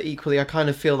maybe, but equally I kind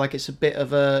of feel like it's a bit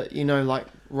of a, like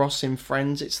Ross in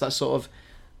Friends. It's that sort of,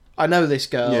 I know this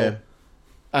girl,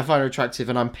 I find her attractive,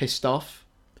 and I'm pissed off.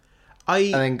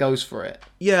 And then goes for it.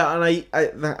 Yeah, and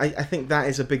I think that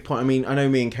is a big point. I mean, I know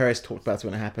me and Keris talked about it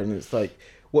when it happened. It's like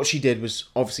what she did was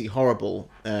obviously horrible.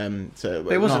 But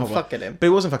it wasn't fucking him. But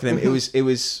it wasn't fucking him. It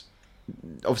was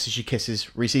obviously she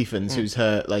kisses Rhys Ifans, who's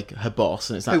her boss,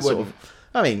 and it's that sort of.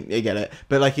 I mean, you get it,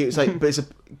 but like it's like, but it's a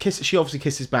kiss. She obviously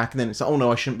kisses back, and then it's like, oh no,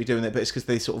 I shouldn't be doing that. But it's because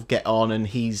they sort of get on, and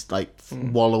he's like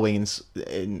wallowing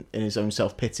in his own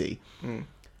self pity.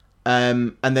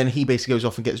 And then he basically goes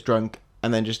off and gets drunk,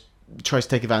 and then just tries to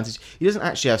take advantage. He doesn't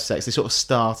actually have sex. They sort of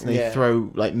start and they throw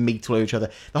like meat all over each other.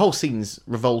 The whole scene's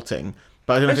revolting.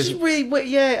 But I don't know if it's really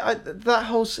that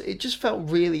whole it just felt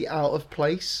really out of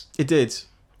place. It did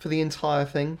for the entire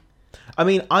thing. I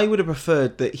mean, I would have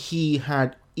preferred that he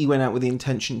had he went out with the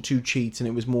intention to cheat, and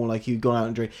it was more like he'd gone out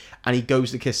and drink, and he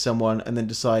goes to kiss someone and then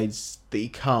decides that he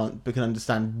can't, but can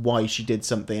understand why she did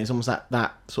something. It's almost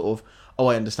that sort of, oh,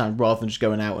 I understand, rather than just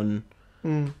going out and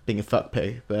being a fuck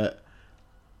pig. But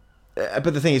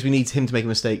the thing is, we need him to make a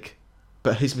mistake,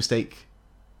 but his mistake,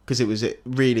 because it was a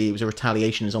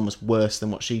retaliation, is almost worse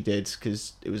than what she did,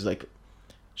 because it was like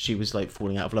she was like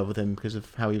falling out of love with him because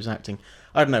of how he was acting.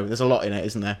 I don't know. There's a lot in it,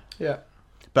 isn't there? Yeah.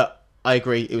 But I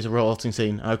agree, it was a revolting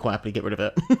scene. I'd quite happily get rid of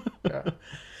it. Yeah.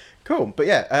 Cool. But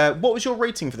yeah, what was your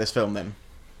rating for this film then?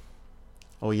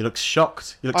 Oh, you look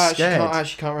shocked. You look scared. I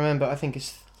actually can't remember. I think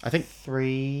yours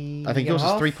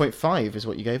was 3.5 is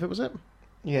what you gave it, was it?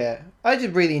 Yeah. I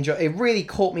did really enjoy it. It really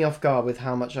caught me off guard with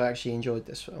how much I actually enjoyed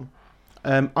this film.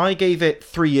 I gave it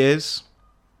 3 years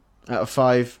out of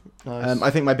 5. Nice. I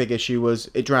think my big issue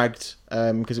was it dragged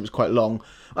because it was quite long.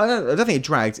 I don't think it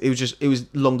dragged. It was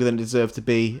longer than it deserved to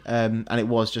be, and it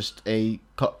was just a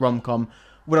rom-com.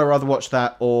 Would I rather watch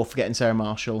that or Forgetting Sarah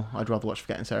Marshall? I'd rather watch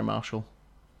Forgetting Sarah Marshall.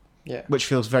 Yeah. Which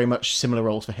feels very much similar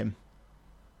roles for him.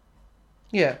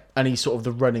 Yeah. And he's sort of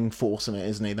the running force in it,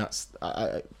 isn't he? That's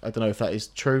I don't know if that is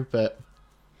true, but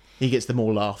he gets the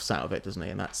more laughs out of it, doesn't he?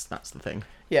 And that's the thing.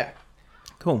 Yeah.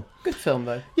 Cool. Good film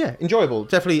though. Yeah, enjoyable.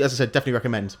 Definitely, as I said, definitely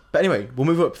recommend. But anyway, we'll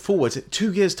move forward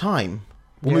 2 years' time.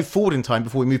 We'll move forward in time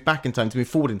before we move back in time to move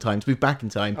forward in time to move back in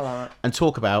time and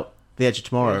talk about The Edge of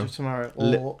Tomorrow. The Edge of Tomorrow.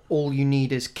 Or All You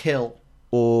Need Is Kill.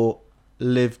 Or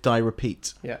Live, Die,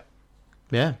 Repeat. Yeah.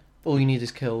 Yeah. All You Need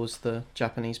Is Kill was the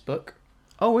Japanese book.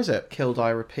 Oh, is it? Kill, Die,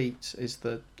 Repeat is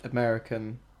the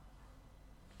American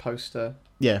poster.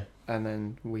 Yeah. And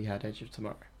then we had Edge of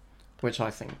Tomorrow, which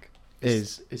I think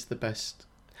is the best.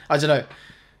 I don't know.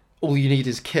 All You Need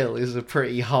Is Kill is a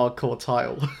pretty hardcore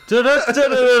title. Did you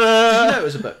know it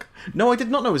was a book? No, I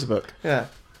did not know it was a book. Yeah.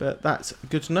 But that's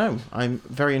good to know. I'm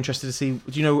very interested to see.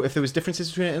 Do you know if there was differences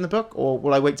between it and the book, or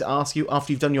will I wait to ask you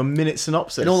after you've done your minute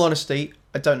synopsis? In all honesty,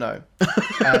 I don't know.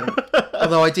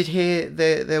 Although I did hear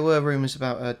there were rumours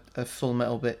about a Full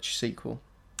Metal Bitch sequel,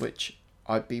 which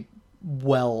I'd be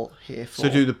well here for. So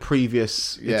do the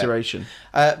previous iteration.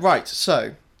 Right.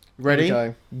 So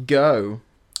ready? Go.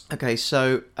 Okay.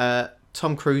 So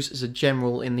Tom Cruise is a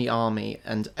general in the army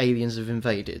and aliens have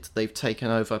invaded. They've taken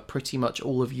over pretty much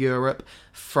all of Europe.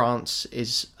 France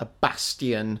is a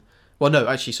bastion. Well, no,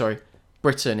 actually, sorry.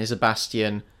 Britain is a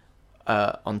bastion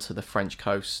onto the French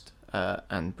coast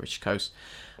and British coast.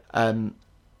 And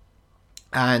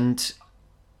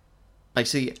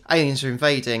basically, aliens are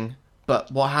invading.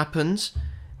 But what happens?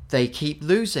 They keep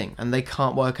losing and they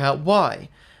can't work out why.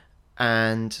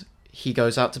 And he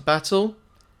goes out to battle,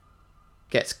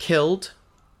 gets killed.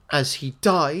 As he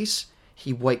dies,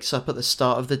 he wakes up at the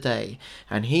start of the day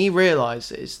and he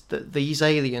realises that these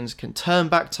aliens can turn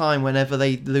back time whenever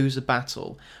they lose a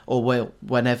battle or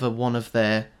whenever one of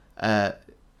their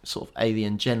sort of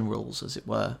alien generals, as it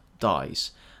were,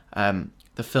 dies.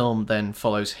 The film then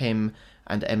follows him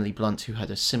and Emily Blunt, who had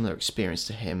a similar experience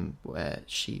to him where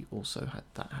she also had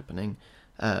that happening,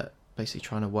 basically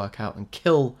trying to work out and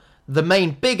kill the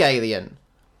main big alien.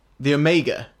 The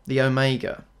Omega. The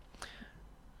Omega.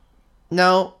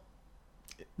 Now,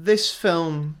 this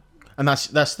film... And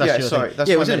that's yeah, your sorry. thing. That's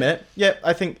yeah, it was in a minute. Yeah,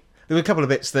 I think there were a couple of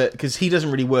bits that... Because he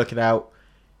doesn't really work it out.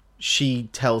 She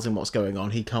tells him what's going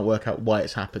on. He can't work out why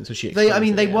it's happened, so she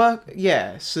explains work...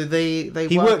 Yeah, so they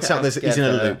he work works out that he's in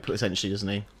a together. loop, essentially, doesn't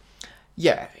he?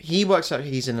 Yeah, he works out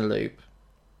he's in a loop.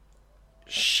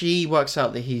 She works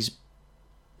out that he's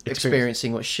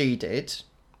experiencing what she did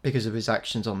because of his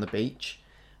actions on the beach.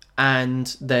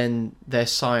 And then their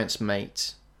science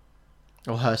mate,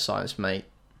 or her science mate,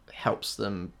 helps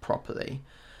them properly.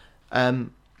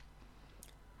 And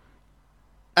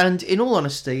in all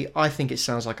honesty, I think it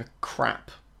sounds like a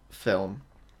crap film.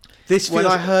 When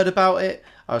I heard about it,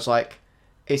 I was like,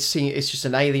 it's just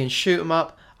an alien shoot 'em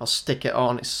up. I'll stick it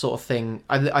on. It's the sort of thing.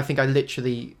 I think I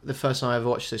literally, the first time I ever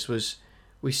watched this was,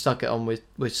 we stuck it on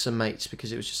with some mates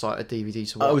because it was just like a DVD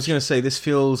to watch. I was going to say, this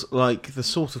feels like the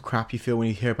sort of crap you feel when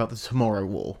you hear about the Tomorrow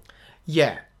War.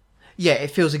 Yeah. Yeah, it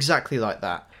feels exactly like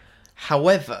that.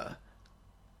 However,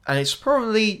 and it's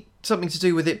probably something to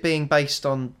do with it being based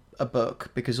on a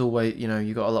book, because always,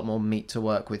 you got a lot more meat to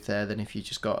work with there than if you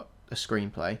just got a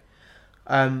screenplay.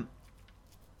 But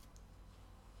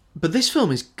this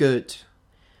film is good.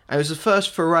 It was the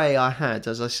first foray I had,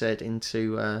 as I said,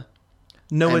 into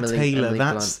Noah Taylor.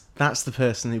 That's the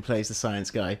person who plays the science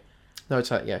guy. Noah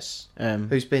Taylor, yes.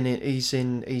 Who's been in? He's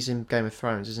in Game of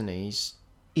Thrones, isn't he?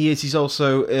 He is. He's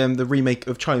also the remake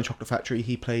of Charlie and the Chocolate Factory.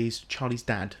 He plays Charlie's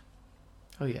dad.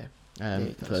 Oh yeah.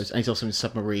 For those. And he's also in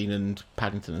Submarine and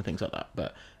Paddington and things like that.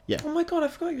 But Yeah. Oh my god, I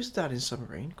forgot he was dad in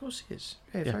Submarine. Of course he is.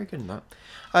 Yeah, Yeah. very good in that.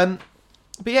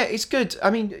 But yeah, it's good. I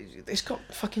mean, it's got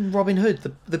fucking Robin Hood.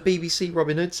 The BBC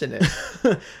Robin Hood's in it,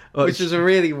 Well, which is a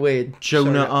really weird.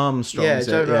 Jonah sorry. Armstrong. Yeah, is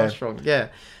it? Jonah Armstrong. Yeah.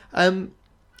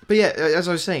 But yeah, as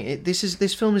I was saying,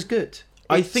 this film is good.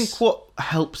 I think what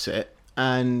helps it,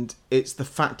 and it's the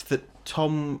fact that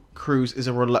Tom Cruise is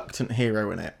a reluctant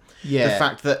hero in it. Yeah. The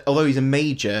fact that although he's a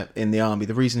major in the army,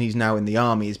 the reason he's now in the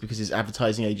army is because his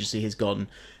advertising agency has gone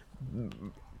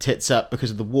tits up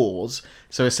because of the wars.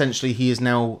 So essentially he is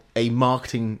now a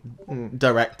marketing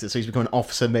director, so he's become an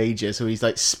officer major, so he's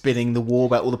like spinning the war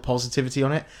about all the positivity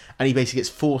on it, and he basically gets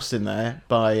forced in there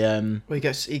by Well, he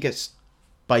gets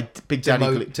by Big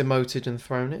Daddy demoted and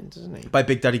thrown in, doesn't he? by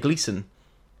Big Daddy Gleeson.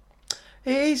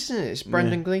 It is, isn't it? It's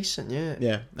Brendan Gleeson, yeah.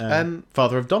 Yeah.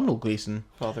 Father of Domhnall Gleeson.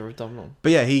 Father of Domhnall.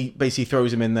 But yeah, he basically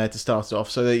throws him in there to start it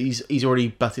off, so that he's already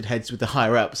butted heads with the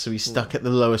higher ups, so he's stuck at the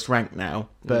lowest rank now.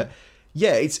 But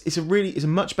yeah, it's a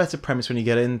much better premise when you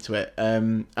get into it,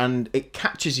 and it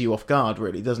catches you off guard,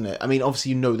 really, doesn't it? I mean, obviously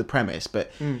you know the premise,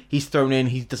 but he's thrown in,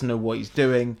 he doesn't know what he's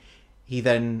doing. He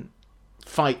then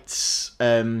fights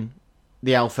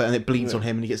the Alpha, and it bleeds on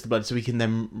him, and he gets the blood, so he can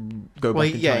then go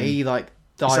back in time. He like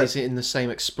dies in the same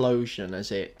explosion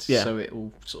as it, Yeah. so it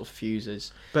all sort of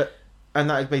fuses. And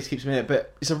that basically keeps him in it.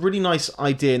 But it's a really nice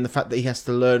idea in the fact that he has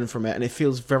to learn from it, and it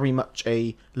feels very much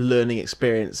a learning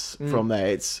experience from there.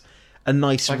 It's a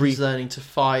nice Like he's learning to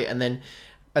fight, and then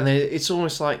it's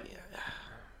almost like,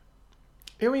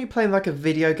 you know, when you're playing like a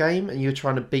video game and you're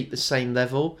trying to beat the same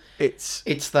level. It's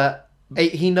that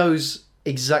he knows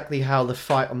exactly how the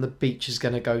fight on the beach is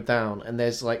going to go down, and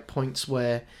there's like points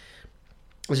where,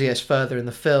 as he gets further in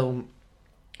the film,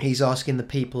 he's asking the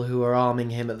people who are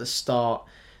arming him at the start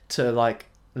to like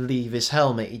leave his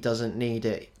helmet. He doesn't need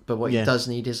it, but what he does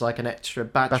need is like an extra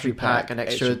battery pack, an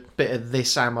extra bit of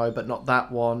this ammo, but not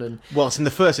that one. And whilst in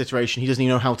the first iteration, he doesn't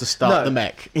even know how to start the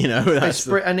mech. You know,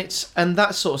 and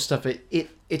that sort of stuff.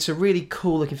 It's a really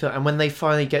cool looking film. And when they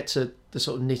finally get to the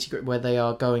sort of nitty gritty where they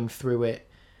are going through it,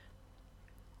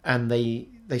 and they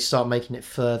start making it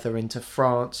further into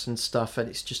France and stuff, and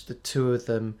it's just the two of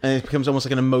them, and it becomes almost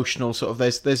like an emotional sort of.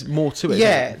 There's more to it.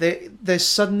 Yeah, there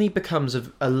suddenly becomes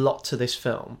a lot to this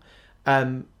film,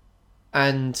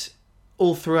 and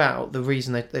all throughout the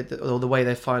reason or the way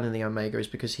they're finding the Omega is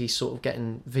because he's sort of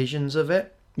getting visions of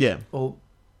it. Yeah. Or,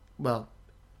 well,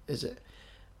 is it?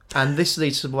 And this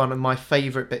leads to one of my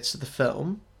favourite bits of the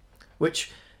film,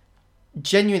 which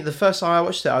genuinely the first time I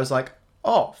watched it, I was like,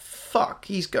 oh fuck,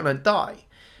 he's gonna die.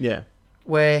 Yeah.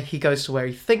 Where he goes to where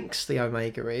he thinks the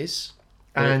Omega is,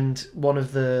 and one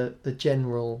of the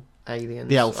general aliens,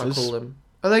 the Alphas. I call them.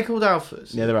 Are they called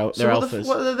Alphas? Yeah, they're Alphas.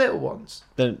 What are the little ones?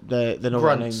 They're not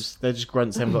got names. They're just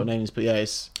grunts. They haven't got names, but yeah,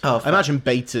 I imagine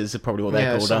betas are probably what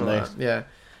they're called, aren't they?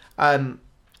 Yeah.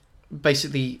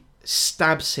 Basically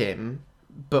stabs him,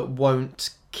 but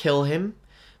won't kill him,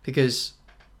 because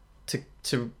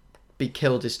to be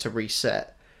killed is to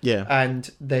reset. Yeah. And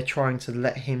they're trying to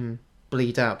let him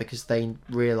bleed out because they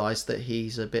realise that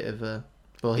he's a bit of a...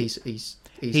 Well, he's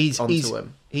onto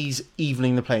him. He's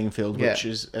evening the playing field, which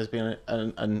has been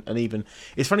an even...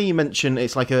 It's funny you mention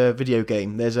it's like a video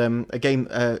game. There's a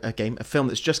film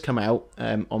that's just come out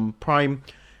on Prime,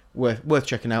 worth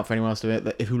checking out for anyone else doing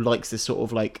it, who likes this sort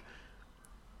of like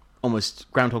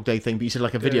almost Groundhog Day thing, but you said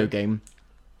like a video game.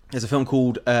 There's a film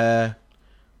called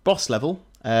Boss Level,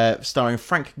 starring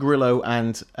Frank Grillo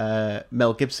and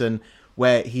Mel Gibson,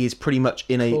 where he is pretty much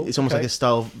in it's almost like a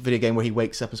style video game where he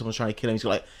wakes up and someone's trying to kill him. He's got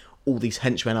like all these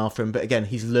henchmen after him, but again,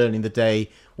 he's learning the day,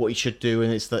 what he should do,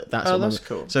 and it's that's that's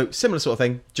cool. So similar sort of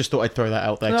thing. Just thought I'd throw that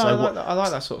out there. I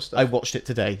like that sort of stuff. I watched it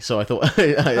today, so I thought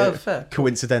fair.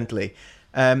 Coincidentally.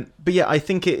 But yeah, I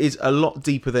think it is a lot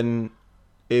deeper than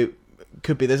it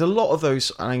could be. There's a lot of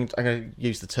those, I'm going to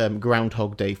use the term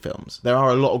Groundhog Day films. There are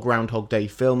a lot of Groundhog Day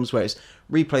films where it's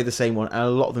replay the same one, and a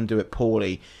lot of them do it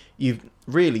poorly.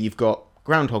 You've got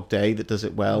Groundhog Day that does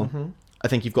it well. Mm-hmm. I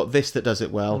think you've got this that does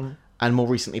it well, and more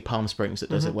recently Palm Springs that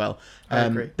does it well. I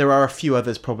agree. There are a few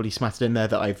others probably smattered in there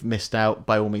that I've missed out.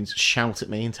 By all means, shout at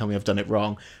me and tell me I've done it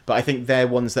wrong. But I think they're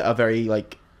ones that are very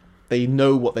like, they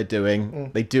know what they're doing,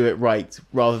 they do it right,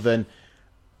 rather than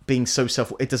being so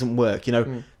it doesn't work. You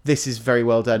know, this is very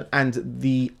well done, and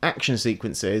the action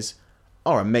sequences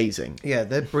are amazing. Yeah,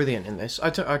 they're brilliant in this. I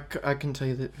can tell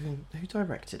you that who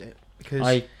directed it, because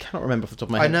I cannot remember off the top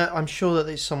of my head. I'm sure that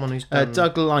there's someone who's done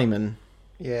Doug Liman.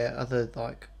 Yeah, other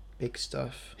like big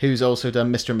stuff. Who's also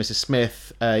done Mr. and Mrs.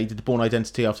 Smith. He did The Bourne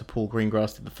Identity after Paul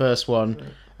Greengrass did the first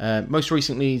one. Most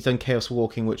recently, he's done Chaos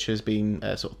Walking, which has been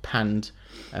sort of panned.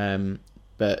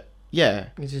 But yeah,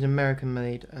 He's an American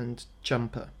Made and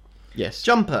Jumper. Yes.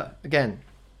 Jumper again.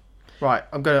 Right,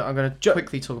 I'm gonna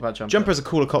quickly talk about Jumper. Jumper is a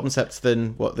cooler concept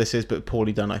than what this is, but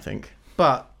poorly done, I think.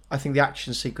 But I think the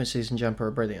action sequences in Jumper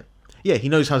are brilliant. Yeah, he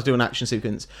knows how to do an action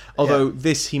sequence. Although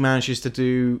this, he manages to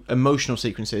do emotional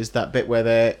sequences. That bit where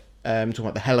they're talking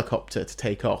about the helicopter to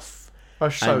take off. Oh,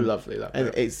 so lovely that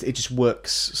bit. It just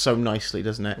works so nicely,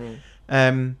 doesn't it?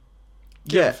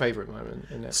 Yeah, favourite moment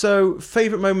in it. So,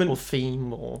 favourite moment... Or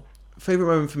theme, or...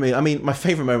 Favourite moment for me... I mean, my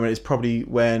favourite moment is probably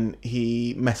when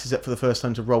he messes up for the first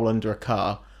time to roll under a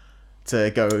car to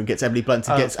go and gets Emily Blunt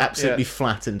and gets absolutely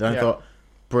flattened. And I thought,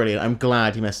 brilliant, I'm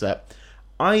glad he messed up.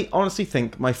 I honestly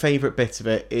think my favourite bit of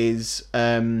it is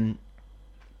the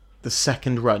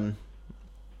second run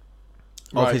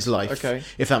of his life. Okay.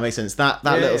 If that makes sense. That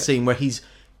little scene where he's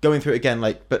going through it again,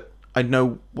 like, but I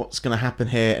know what's going to happen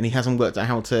here, and he hasn't worked out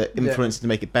how to influence it to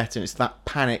make it better. And it's that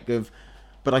panic of,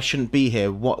 but I shouldn't be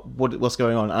here. What's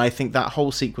going on? And I think that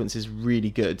whole sequence is really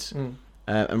good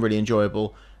and really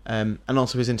enjoyable. And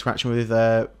also his interaction with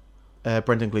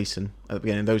Brendan Gleeson at the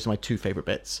beginning. Those are my two favourite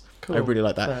bits. Cool. I really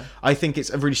like that. Fair. I think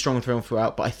it's a really strong film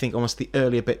throughout, but I think almost the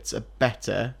earlier bits are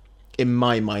better in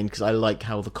my mind because I like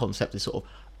how the concept is sort of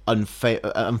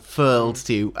unfurled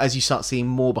to you. As you start seeing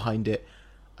more behind it,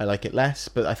 I like it less,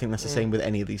 but I think that's the same with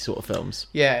any of these sort of films.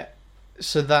 Yeah,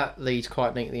 so that leads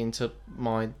quite neatly into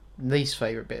my least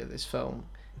favourite bit of this film.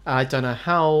 I don't know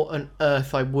how on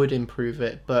earth I would improve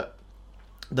it, but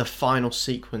the final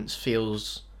sequence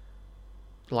feels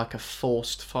like a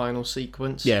forced final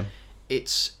sequence. Yeah.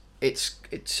 It's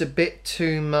a bit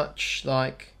too much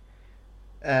like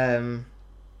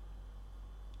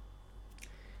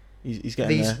he's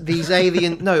getting these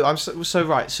alien no, I'm so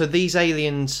right. So these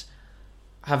aliens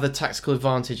have the tactical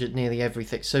advantage at nearly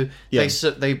everything. So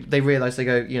they realise, they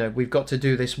go, we've got to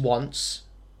do this once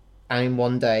and in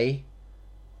one day,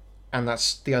 and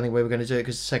that's the only way we're going to do it,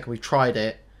 because the second we tried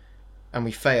it and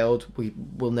we failed, we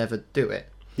will never do it.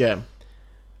 Yeah.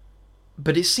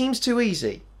 But it seems too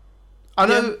easy. I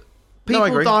know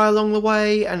people die along the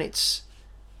way, and it's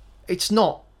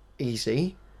not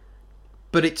easy,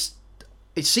 but it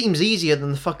seems easier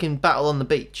than the fucking battle on the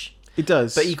beach. It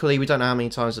does. But equally, we don't know how many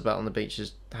times the battle on the beach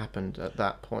has happened at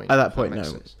that point. At that point, no.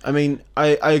 Sense. I mean,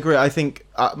 I agree. I think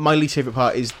my least favourite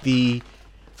part is the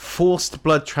forced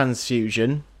blood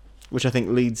transfusion, which I think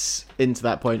leads into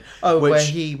that point. Oh, where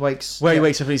he wakes... Where he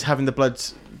wakes up and he's having the blood...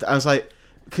 I was like...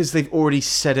 Because they've already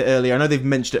said it earlier. I know they've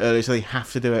mentioned it earlier, so they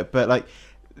have to do it. But, like,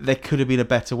 there could have been a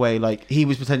better way. Like, he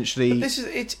was potentially... But this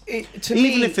is... to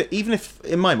me... Even if,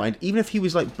 in my mind, even if he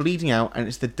was, like, bleeding out and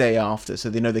it's the day after, so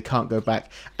they know they can't go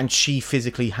back, and she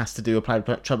physically has to do a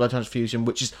blood transfusion,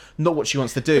 which is not what she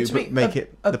wants to do, but make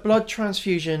it... A blood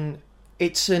transfusion,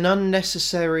 it's an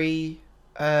unnecessary...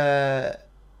 plot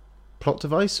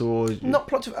device, or... Not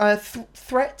plot device...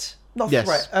 threat? Not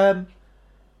yes. threat.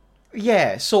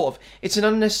 Yeah, sort of. It's an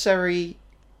unnecessary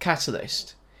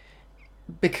catalyst,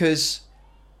 because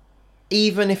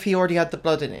even if he already had the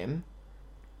blood in him,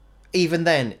 even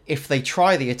then, if they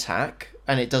try the attack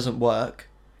and it doesn't work,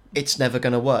 it's never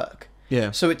going to work.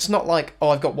 Yeah. So it's not like, oh,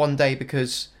 I've got one day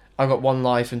because I've got one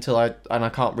life and I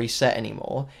can't reset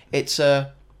anymore. It's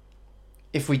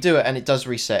if we do it and it does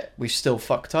reset, we've still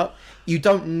fucked up. You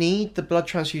don't need the blood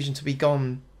transfusion to be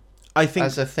gone. I think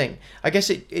as a thing. I guess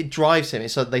it drives him.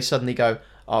 So they suddenly go,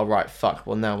 oh, right, fuck,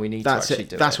 well, now we need to actually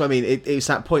do it. That's what I mean. It's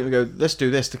that point we go, let's do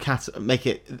this to make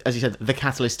it, as you said, the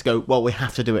catalyst to go, well, we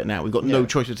have to do it now. We've got no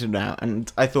choice but to do it now.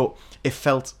 And I thought it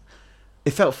felt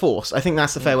forced. I think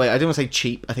that's the fair way. I don't want to say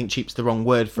cheap. I think cheap's the wrong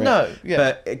word for it. No, yeah.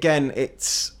 But again,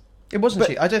 it wasn't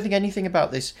cheap. I don't think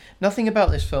nothing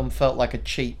about this film felt like a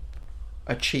cheap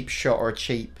shot or a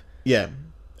cheap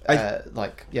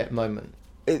moment.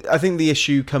 I think the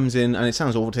issue comes in, and it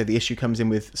sounds awful to say the issue comes in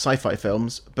with sci-fi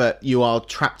films, but you are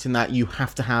trapped in that you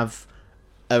have to have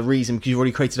a reason, because you've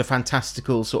already created a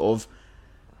fantastical sort of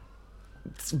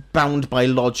bound by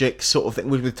logic sort of thing.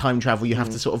 With time travel, you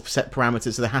have to sort of set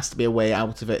parameters, so there has to be a way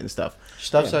out of it and stuff.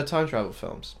 She loves her time travel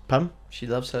films. Pardon? She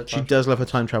loves her. She does love her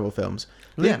time travel films.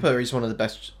 Looper is one of the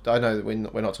best. I know that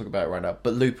we're not talking about it right now,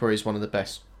 but Looper is one of the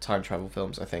best time travel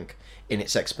films, I think, in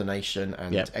its explanation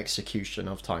and execution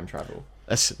of time travel.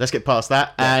 Let's get past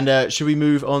that, and should we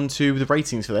move on to the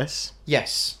ratings for this?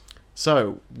 Yes.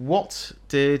 So, what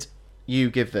did you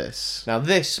give this? Now,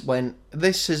 this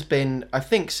has been, I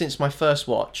think, since my first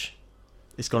watch.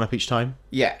 It's gone up each time?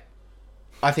 Yeah.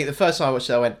 I think the first time I watched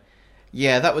it, I went,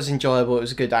 yeah, that was enjoyable, it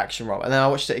was a good action role. And then I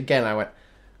watched it again, and I went,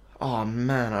 oh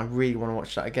man, I really want to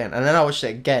watch that again. And then I watched it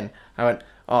again, I went,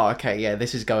 oh, okay, yeah,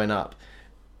 this is going up.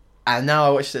 And now I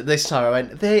watched it this time, I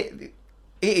went,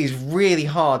 it is really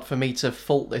hard for me to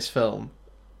fault this film.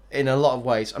 in a lot of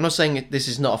ways. I'm not saying this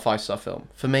is not a 5-star film.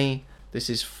 For me, this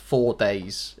is 4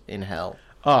 days in hell.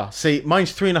 See,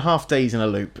 mine's 3.5 days in a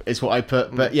loop is what I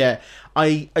put. But yeah,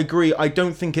 I agree. I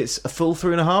don't think it's a full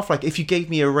 3.5. Like, if you gave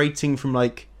me a rating from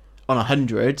like on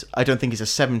 100, I don't think it's a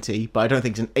 70, but I don't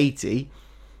think it's an 80.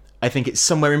 I think it's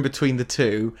somewhere in between the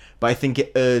two, but I think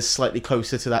it errs slightly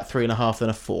closer to that 3.5 than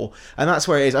a 4. And that's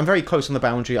where it is. I'm very close on the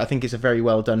boundary. I think it's a very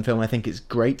well done film. I think it's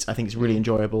great. I think it's really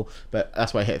enjoyable, but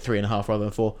that's why I hit 3.5 rather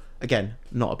than 4. Again,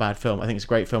 not a bad film. I think it's a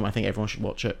great film. I think everyone should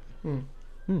watch it.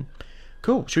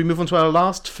 Cool. Should we move on to our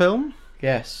last film?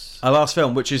 Yes. Our last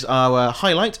film, which is our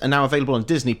highlight, and now available on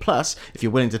Disney Plus if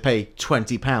you're willing to pay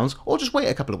 £20, or just wait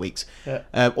a couple of weeks,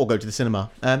 or go to the cinema.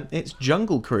 It's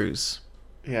Jungle Cruise.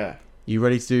 Yeah. You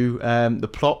ready to do the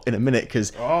plot in a minute?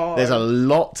 Because there's a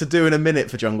lot to do in a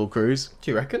minute for Jungle Cruise. Do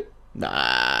you reckon?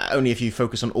 Nah, only if you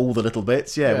focus on all the little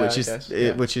bits.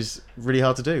 Which is really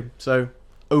hard to do. So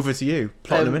over to you.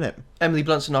 Plot in a minute. Emily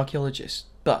Blunt's an archaeologist,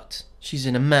 but she's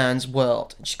in a man's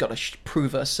world and she's got to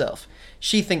prove herself.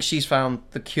 She thinks she's found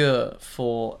the cure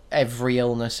for every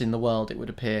illness in the world, it would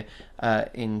appear,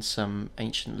 in some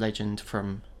ancient legend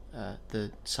from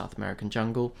the South American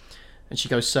jungle, and she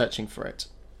goes searching for it.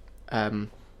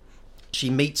 She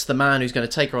meets the man who's going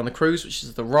to take her on the cruise, which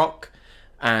is The Rock,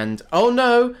 and oh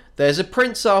no, there's a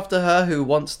prince after her who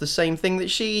wants the same thing that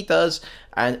she does,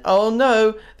 and oh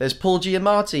no, there's Paul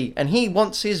Giamatti and he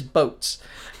wants his boats,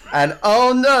 and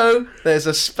oh no, there's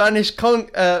a Spanish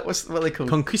what are they called?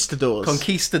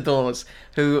 Conquistadors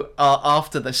who are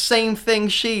after the same thing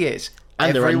she is,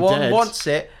 and everyone wants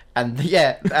it. And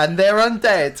they're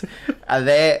undead, and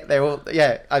they're all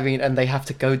and they have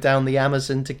to go down the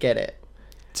Amazon to get it.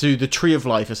 To the Tree of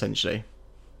Life, essentially.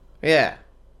 Yeah.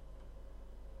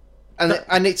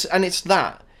 And it's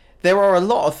that there are a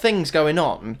lot of things going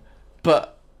on,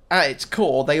 but at its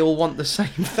core, they all want the same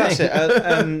thing. That's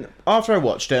it. After I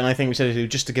watched it, and I think we said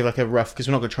just to give like a rough, because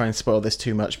we're not going to try and spoil this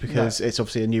too much, because it's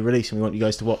obviously a new release, and we want you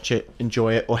guys to watch it,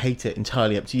 enjoy it, or hate it,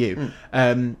 entirely up to you.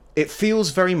 It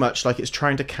feels very much like it's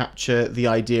trying to capture the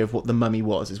idea of what The Mummy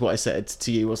was, is what I said to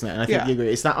you, wasn't it? And I think you agree.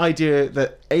 It's that idea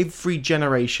that every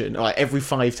generation, or like every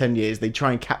 5-10 years, they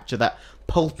try and capture that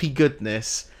pulpy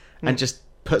goodness and just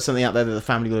put something out there that the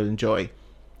family will enjoy.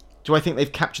 Do I think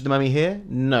they've captured The Mummy here?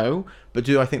 No. But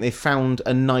do I think they found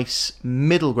a nice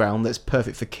middle ground that's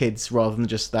perfect for kids rather than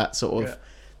just that sort of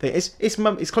thing?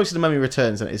 It's closer to Mummy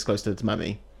Returns than it is closer to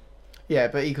Mummy. Yeah,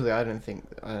 but equally, I don't think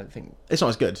it's not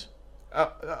as good.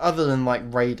 Other than like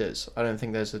Raiders, I don't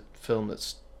think there's a film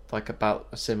that's like about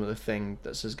a similar thing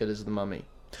that's as good as The Mummy.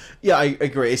 Yeah, I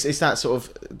agree. It's that sort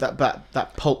of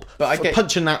that pulp, but I get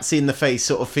punch a Nazi in the face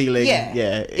sort of feeling.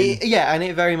 Yeah, and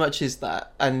it very much is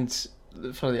that. And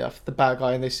funnily enough, the bad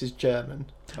guy in this is German.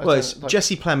 It's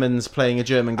Jesse Plemons playing a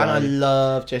German guy. And I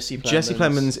love Jesse Plemons. Jesse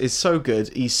Plemons is so good.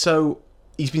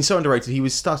 He's been so underrated. He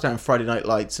was started out in Friday Night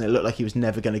Lights, and it looked like he was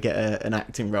never going to get an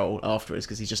acting role afterwards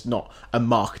because he's just not a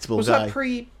marketable guy. Was that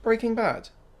pre-Breaking Bad?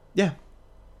 Yeah.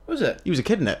 Was it? He was a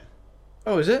kid in it.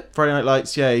 Oh, is it? Friday Night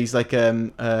Lights, yeah. He's like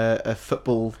a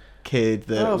football kid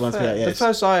that wants to be the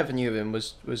first I ever knew of him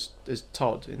was as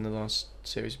Todd in the last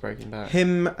series of Breaking Bad.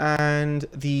 Him and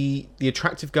the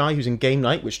attractive guy who's in Game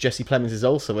Night, which Jesse Plemons is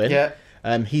also in. Yeah.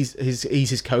 He's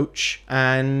his coach,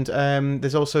 and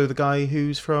there's also the guy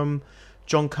who's from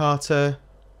John Carter.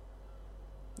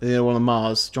 One of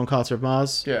Mars, John Carter of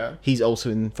Mars. Yeah. He's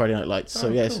also in Friday Night Lights. So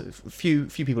yes, cool. a few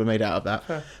people are made out of that.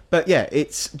 Fair. But yeah,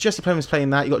 it's Jesse Plemons playing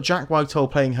that. You got Jack Whitehall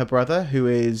playing her brother, who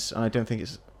is, I don't think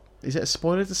is it a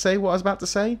spoiler to say what I was about to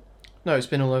say? No, it's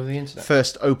been all over the internet.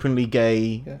 First openly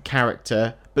gay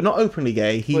character, but not openly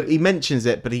gay. He mentions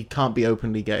it, but he can't be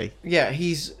openly gay. Yeah,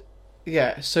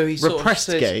 so he's repressed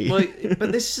sort of gay. Well,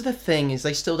 but this is the thing, is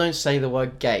they still don't say the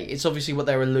word gay. It's obviously what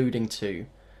they're alluding to.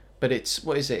 But it's,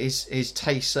 what is it? His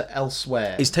tastes are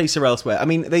elsewhere. His tastes are elsewhere. I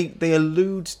mean, they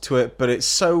allude to it, but it's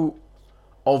so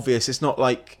obvious. It's not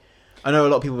like, I know a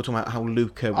lot of people were talking about how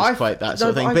Luca was quite that sort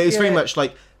of thing, but it's very much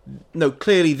like, no,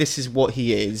 clearly this is what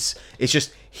he is. It's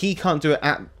just, he can't do it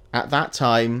at that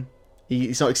time.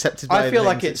 He's not accepted by I feel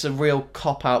like it's a real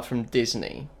cop-out from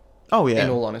Disney. Oh, yeah.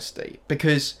 In all honesty.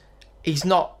 Because he's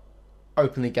not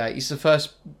openly gay. He's the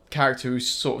first character who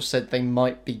sort of said they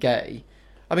might be gay.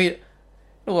 I mean,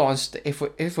 in all honesty,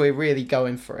 if we're really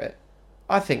going for it,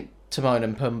 I think Timon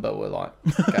and Pumbaa were like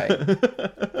gay.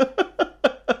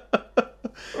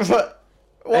 But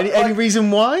any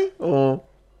reason why? Or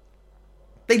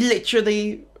they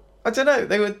literally, I don't know,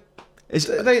 they were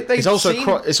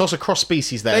It's also cross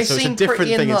species there, so it's a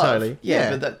different thing entirely.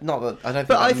 Yeah, but not that I don't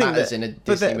think that matters in a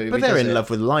Disney movie. But they're in love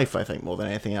with life, I think, more than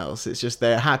anything else. It's just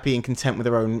they're happy and content with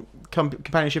their own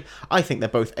companionship. I think they're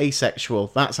both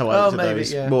asexual. That's how I look at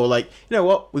those. Yeah. More like, you know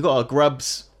what? We've got our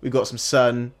grubs. We've got some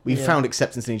sun. We've found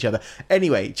acceptance in each other.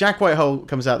 Anyway, Jack Whitehall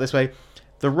comes out this way.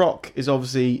 The Rock is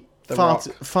obviously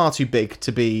far too big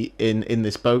to be in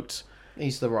this boat.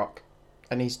 He's The Rock,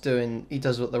 and he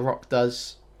does what The Rock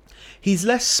does. He's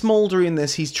less smouldery in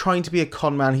this. He's trying to be a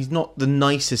con man. He's not the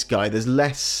nicest guy. There's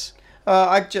less.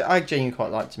 I genuinely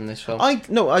quite liked him in this film. I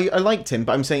liked him,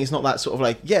 but I'm saying it's not that sort of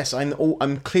like, yes,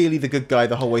 I'm clearly the good guy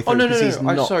the whole way through. No.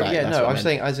 I'm sorry. I'm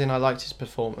saying as in I liked his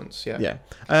performance. Yeah.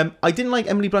 Yeah. I didn't like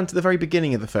Emily Blunt at the very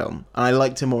beginning of the film, and I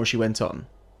liked her more as she went on.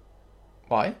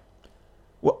 Why?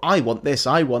 Well, I want this,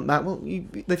 I want that. Well,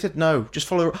 they said no, just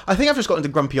follow. I think I've just got into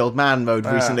grumpy old man mode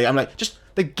recently. I'm like,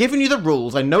 they're giving you the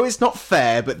rules. I know it's not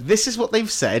fair, but this is what they've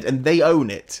said, and they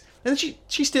own it. And then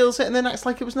she steals it, and then acts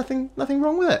like it was nothing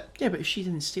wrong with it. Yeah, but if she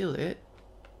didn't steal it,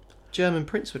 German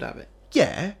Prince would have it.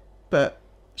 Yeah, but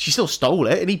she still stole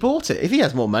it, and he bought it. If he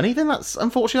has more money, then that's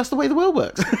the way the world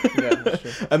works. Yeah, that's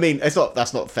true. I mean,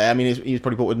 that's not fair. I mean, he was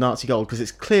probably bought with Nazi gold because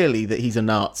it's clearly that he's a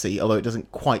Nazi, although it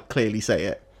doesn't quite clearly say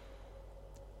it.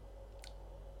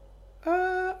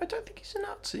 I don't think he's a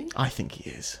Nazi. I think he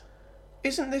is.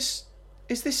 Is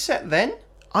this set then?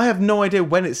 I have no idea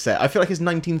when it's set. I feel like it's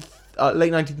late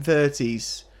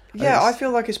 1930s. Yeah, I feel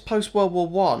like it's post World War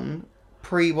One,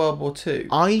 pre World War Two.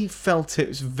 I felt it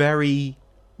was very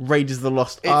Raiders of the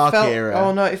Lost Ark era.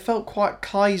 Oh no, it felt quite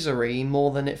Kaiser-y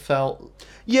more than it felt.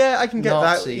 Yeah, I can get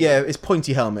Nazi. that. Yeah, it's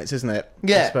pointy helmets, isn't it?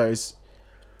 Yeah, I suppose.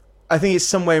 I think it's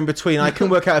somewhere in between. I can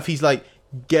work out if he's like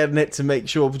getting it to make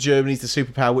sure Germany's the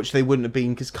superpower, which they wouldn't have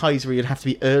been, because Kaiser-y would have to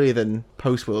be earlier than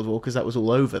post-World War, because that was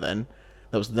all over then.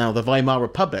 That was now the Weimar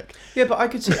Republic. Yeah, but I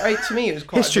could see, to me it was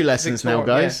quite... History lessons now,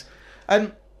 guys. Yeah.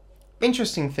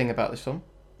 Interesting thing about this film.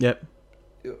 Yep.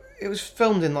 It was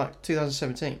filmed in,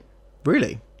 2017.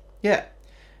 Really? Yeah.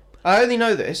 I only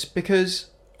know this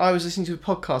because I was listening to a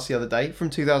podcast the other day from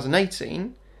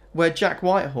 2018 where Jack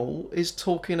Whitehall is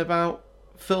talking about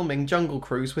filming Jungle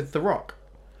Cruise with The Rock.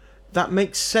 That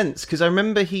makes sense, because I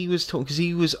remember he was talking, because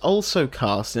he was also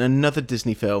cast in another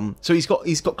Disney film. So he's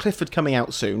got Clifford coming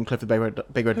out soon. Clifford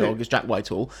Big Red Dog is Jack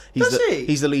Whitehall.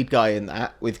 He's the lead guy in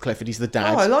that with Clifford. He's the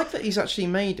dad. Oh, I like that he's actually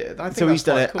made it. I think so he's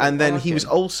done it, cool. And then he was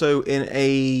also in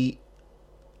a.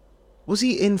 Was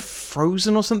he in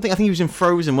Frozen or something? I think he was in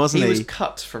Frozen, wasn't he? He was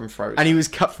cut from Frozen, and he was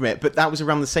cut from it. But that was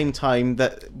around the same time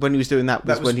that when he was doing that.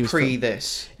 That was when he was pre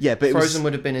this. Yeah, but Frozen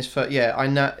would have been his first. Yeah,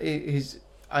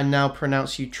 I now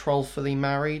pronounce you trollfully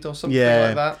married or something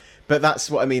like that. But that's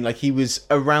what I mean. Like, he was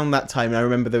around that time, and I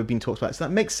remember there were being talks about it. So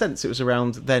that makes sense. It was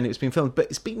around then it was being filmed.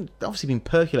 But it's obviously been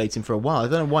percolating for a while. I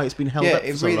don't know why it's been held up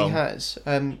for so long. Yeah, it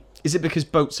really has. Is it because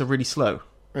boats are really slow?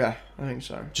 Yeah, I think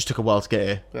so. Just took a while to get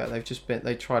here. Yeah, they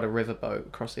tried a riverboat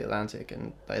across the Atlantic,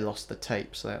 and they lost the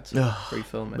tape, so they had to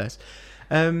refilm it.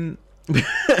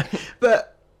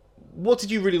 But what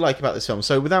did you really like about this film?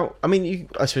 So I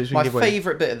suppose my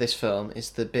favourite bit of this film is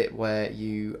the bit where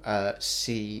you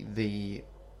see the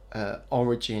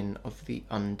origin of the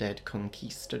Undead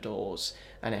Conquistadors,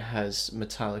 and it has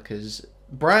Metallica's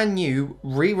brand new,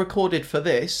 re-recorded for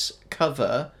this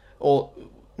cover,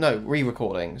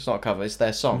 re-recording. It's not a cover. It's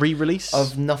their song. Re-release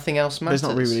of Nothing Else Matters.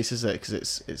 There's not re-release, is it?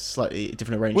 Because it's slightly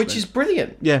different arrangement, which is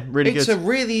brilliant. Yeah, really good. It's a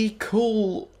really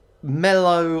cool,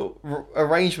 mellow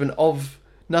arrangement of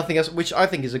Nothing Else, which I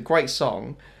think is a great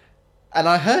song. And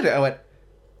I heard it, I went,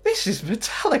 this is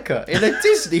Metallica in a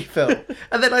Disney film.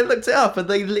 And then I looked it up, and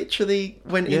they literally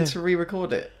went in to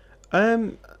re-record it. I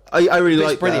really like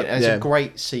that. It's brilliant. It's a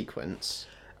great sequence.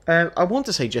 I want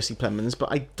to say Jesse Plemons,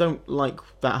 but I don't like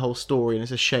that whole story, and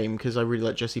it's a shame, because I really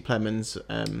like Jesse Plemons.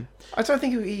 I don't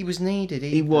think he was needed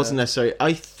either. He wasn't necessary.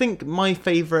 I think my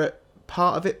favourite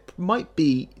part of it might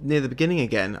be near the beginning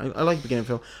again. I like the beginning of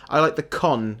the film. I like the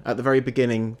con at the very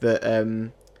beginning that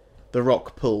The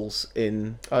Rock pulls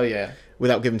in. Oh, yeah.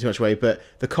 Without giving too much away, but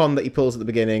the con that he pulls at the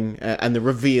beginning and the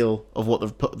reveal of what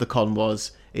the con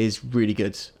was is really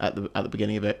good at the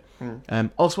beginning of it.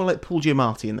 Also, I like Paul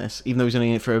Giamatti in this, even though he's only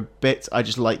in it for a bit. I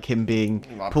just like him being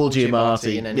Paul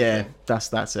Giamatti. In yeah,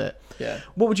 that's it. Yeah.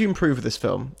 What would you improve with this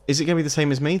film? Is it going to be the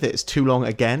same as me, that it's too long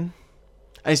again?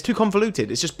 And it's too convoluted.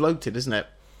 It's just bloated, isn't it?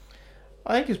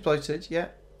 I think it's bloated, yeah.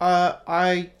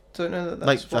 I don't know that that's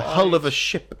like the hull of a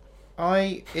ship.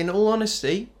 In all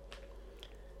honesty,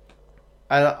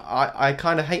 and I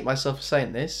kind of hate myself for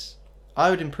saying this,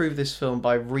 I would improve this film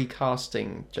by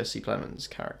recasting Jesse Plemons'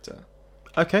 character.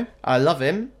 Okay. I love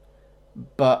him,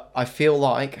 but I feel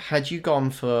like had you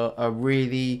gone for a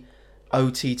really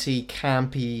OTT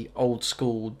campy old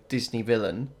school Disney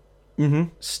villain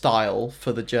style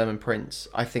for the German Prince,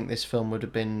 I think this film would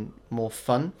have been more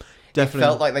fun. Definitely. It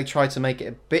felt like they tried to make it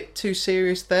a bit too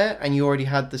serious there, and you already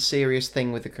had the serious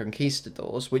thing with the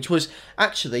Conquistadors, which was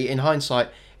actually, in hindsight,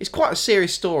 it's quite a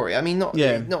serious story. I mean, not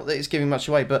that it's giving much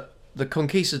away, but the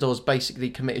Conquistadors basically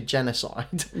committed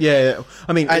genocide. Yeah,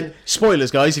 I mean, and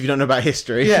spoilers, guys, if you don't know about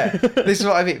history. Yeah, this is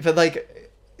what I mean. But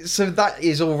like, so that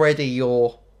is already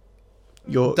your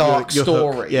dark your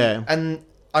story. hook, yeah, and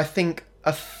I think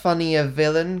a funnier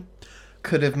villain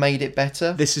could have made it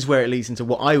better. This is where it leads into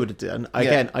what I would have done.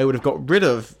 Again, I would have got rid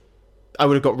of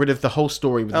the whole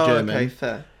story with the German. Okay,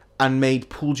 fair. And made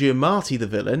Paul Giamatti the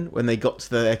villain when they got to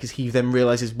there, because he then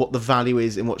realizes what the value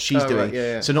is in what she's doing. Right,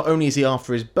 yeah. So not only is he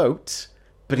after his boat,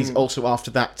 but he's also after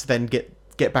that to then get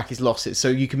back his losses. So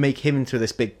you can make him into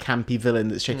this big campy villain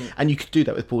that's and you could do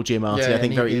that with Paul Giamatti, I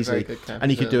think, very easily.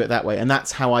 And you could do it that way, and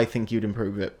that's how I think you'd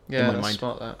improve it in my mind.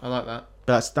 Smart, that. I like that.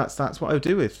 But that's what I would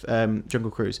do with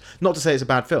Jungle Cruise. Not to say it's a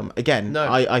bad film. Again,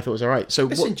 no. I thought it was alright. So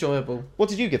it's enjoyable. What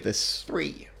did you give this?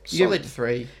 3. Solid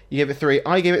 3. You gave it 3.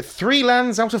 I gave it 3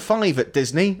 lands out of 5 at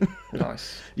Disney.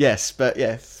 Nice. Yes, but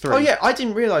 3. Oh yeah, I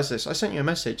didn't realise this. I sent you a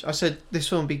message. I said this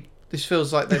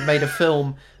feels like they've made a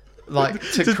film like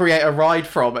to create a ride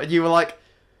from, and you were like,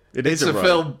 it is a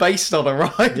film based on a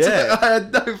ride. Yeah. I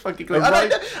had no fucking clue.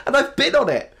 And I've been on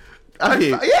it. Have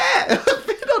you? Yeah, I've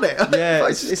been on it. Yeah,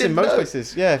 it's in most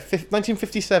places. Yeah,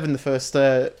 1957 the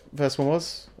first one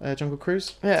was Jungle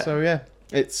Cruise. Yeah. So yeah,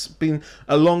 it's been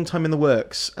a long time in the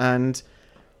works, and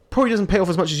probably doesn't pay off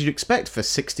as much as you'd expect for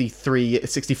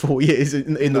 64 years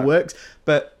in the works,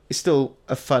 but it's still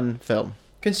a fun film.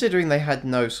 Considering they had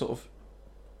no sort of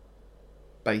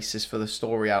basis for the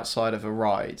story outside of a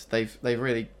ride, they've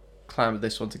really clammed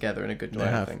this one together in a good way,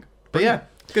 I think. But yeah,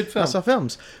 good film. That's our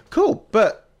films. Cool,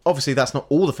 but obviously that's not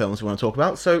all the films we want to talk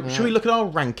about, so should we look at our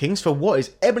rankings for what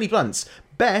is Emily Blunt's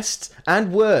best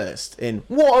and worst in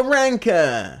What a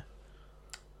Ranker?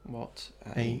 What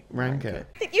a ranker.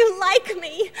 That you like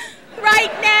me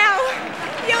right now.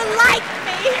 You like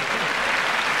me.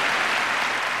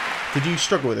 Did you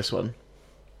struggle with this one?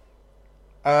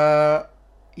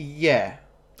 Yeah.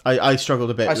 I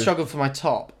struggled a bit. I struggled for my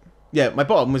top. Yeah, my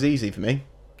bottom was easy for me.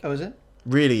 Oh, was it?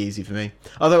 Really easy for me.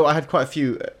 Although I had quite a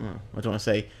few, I don't want to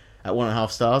say at 1.5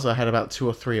 stars. I had about 2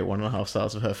 or 3 at 1.5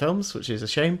 stars of her films, which is a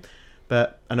shame.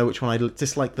 But I know which one I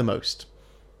dislike the most.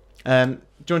 Do you want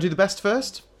to do the best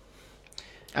first?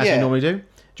 As you normally do. Do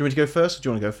you want me to go first, or do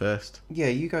you want to go first? Yeah,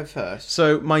 you go first.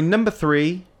 So my number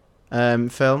 3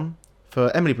 film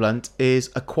for Emily Blunt is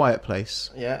A Quiet Place.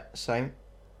 Yeah, same.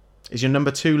 Is your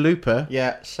number 2 Looper?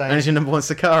 Yeah, same. And is your number 1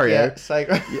 Sicario? Yeah, same.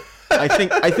 I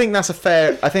think that's a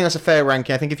fair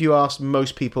ranking. I think if you ask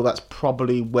most people, that's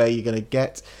probably where you're going to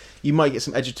get. You might get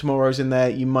some Edge of Tomorrow's in there.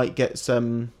 You might get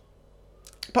some.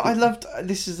 But I loved.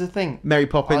 This is the thing. Mary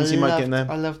Poppins. You might get in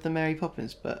there. I loved the Mary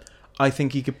Poppins, but I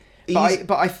think you could.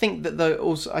 But I think that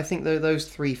those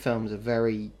 3 films are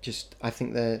very just. I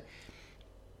think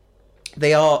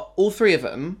they are all 3 of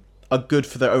them are good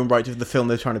for their own right of the film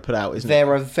they're trying to put out, isn't it?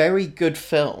 They're a very good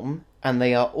film, and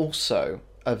they are also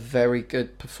a very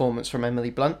good performance from Emily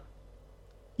Blunt.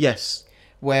 Yes.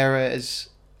 Whereas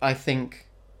I think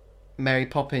Mary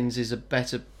Poppins is a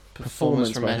better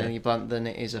performance from Emily Blunt than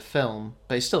it is a film,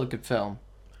 but it's still a good film.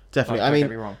 Definitely. Don't get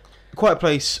me wrong. Quiet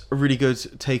Place, a really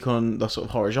good take on the sort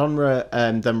of horror genre,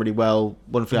 done really well,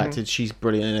 wonderfully acted. She's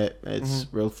brilliant in it. It's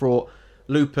real fraught.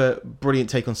 Looper, brilliant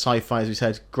take on sci-fi, as we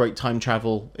said. Great time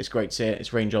travel. It's great to see it. It's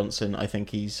Rian Johnson. I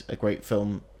think he's a great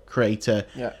film creator.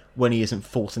 Yeah. When he isn't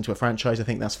forced into a franchise, I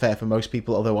think that's fair for most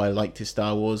people. Although I liked his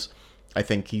Star Wars, I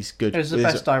think he's good. It was the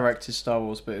best directed Star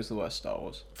Wars, but it was the worst Star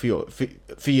Wars for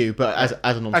you. But as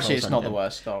a non, actually, it's not the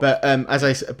worst Star Wars.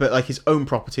 But but like his own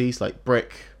properties, like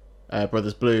Brick,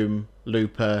 Brothers Bloom,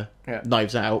 Looper,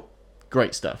 Knives Out,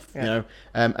 great stuff. You know,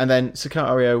 and then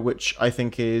Sicario, which I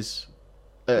think is.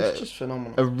 It's just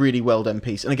phenomenal. A really well done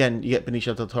piece, and again, you get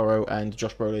Benicio del Toro and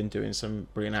Josh Brolin doing some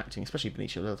brilliant acting, especially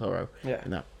Benicio del Toro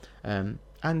in that, and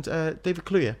David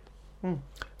Kaluuya.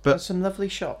 But some lovely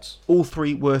shots. All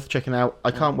 3 worth checking out.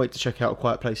 I can't wait to check out A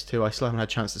Quiet Place 2. I still haven't had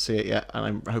a chance to see it yet, and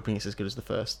I'm hoping it's as good as the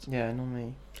first. Yeah, not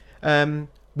me.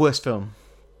 Worst film.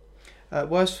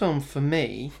 Worst film for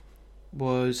me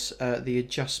was The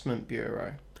Adjustment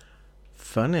Bureau.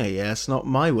 Funny, yeah, it's not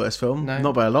my worst film. No.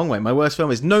 Not by a long way. My worst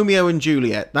film is Romeo and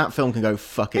Juliet. That film can go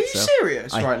fuck itself. Are you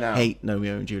serious right now? I hate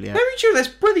Romeo and Juliet. Romeo and Juliet's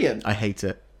brilliant. I hate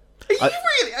it. Are you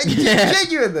really?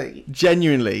 Genuinely?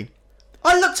 Genuinely.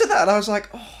 I looked at that and I was like,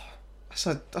 oh,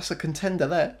 that's a contender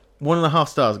there. 1.5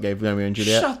 stars I gave Romeo and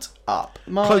Juliet. Shut up.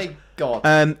 My Close. God.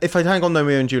 If I'd hang on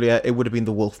Romeo and Juliet, it would have been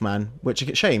The Wolfman, which,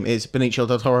 shame, is Benicio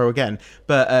del Toro again.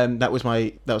 But that was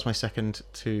my second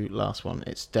to last one.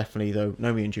 It's definitely, though,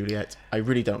 Romeo and Juliet. I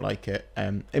really don't like it.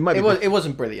 It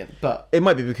wasn't brilliant, but it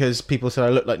might be because people said I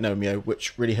look like Romeo,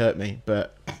 which really hurt me.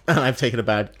 But I've taken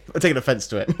offence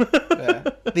to it. yeah.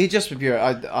 The Adjustment Bureau,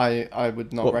 I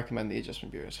would not recommend The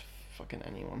Adjustment Bureau to fucking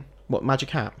anyone. What,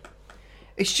 Magic Hat?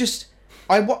 It's just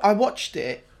I watched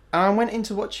it. And I went in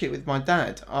to watch it with my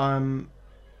dad,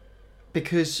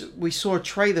 because we saw a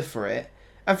trailer for it,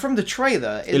 and from the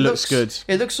trailer, it looks good.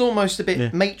 It looks almost a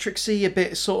bit Matrixy, a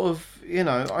bit sort of, It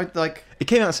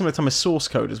came out at a similar time as Source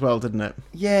Code as well, didn't it?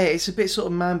 Yeah, it's a bit sort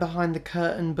of man behind the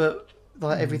curtain, but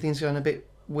everything's going a bit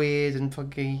weird and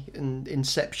funky and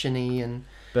Inception-y,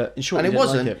 But in short, and it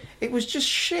wasn't. Like it was just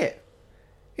shit.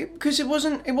 Because it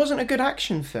wasn't a good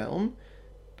action film,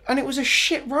 and it was a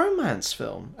shit romance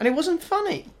film, and it wasn't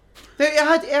funny.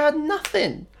 It had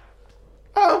nothing.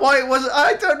 Oh, why it wasn't?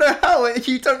 I don't know how.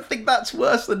 You don't think that's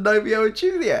worse than Romeo and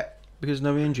Juliet? Because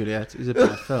Romeo and Juliet is a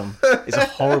bad film. It's a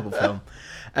horrible film.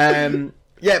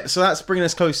 Yeah, so that's bringing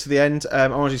us close to the end. I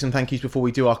want to do some thank yous before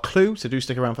we do our clue, so do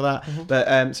stick around for that. Mm-hmm.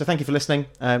 But so thank you for listening.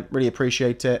 Really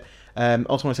appreciate it. Also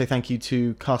want to say thank you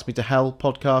to Cast Me to Hell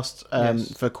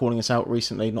podcast for calling us out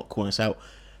recently. Not calling us out,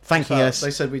 thanking us.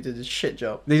 They said we did a shit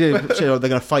job. They did. They're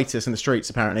going to fight us in the streets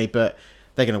apparently, but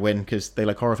they're going to win because they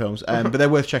like horror films. But they're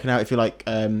worth checking out if you like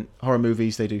horror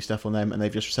movies. They do stuff on them, and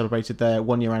they've just celebrated their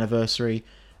 1-year anniversary.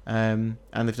 And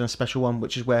they've done a special one,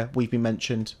 which is where we've been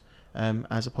mentioned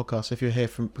as a podcast. So if you're here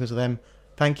because of them,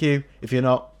 thank you. If you're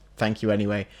not, thank you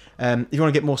anyway. If you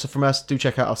want to get more stuff from us, do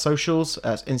check out our socials.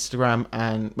 It's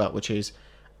Instagram which is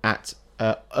at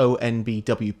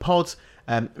ONBWPod.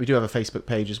 We do have a Facebook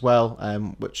page as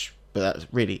well, but that's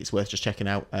really, it's worth just checking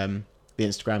out. The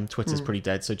Instagram, Twitter's pretty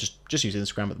dead, so just use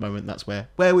Instagram at the moment. That's where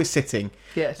we're sitting.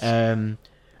 Yes. And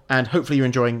hopefully you're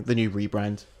enjoying the new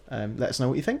rebrand. Let us know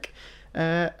what you think.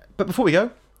 But before we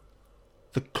go,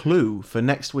 the clue for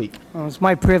next week. Oh, it's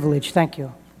my privilege, thank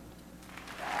you.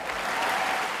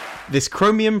 This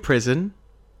chromium prism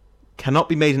cannot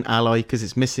be made an alloy because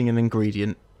it's missing an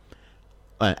ingredient.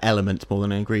 Element more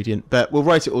than an ingredient. But we'll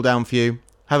write it all down for you.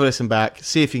 Have a listen back.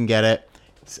 See if you can get it.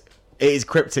 It is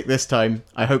cryptic this time.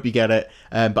 I hope you get it.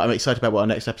 But I'm excited about what our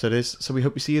next episode is. So we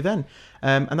hope we see you then.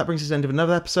 And that brings us to the end of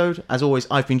another episode. As always,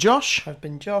 I've been Josh. I've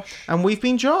been Josh. And we've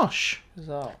been Josh.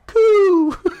 Huzzah.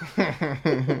 Coo!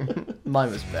 Mine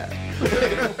was bad.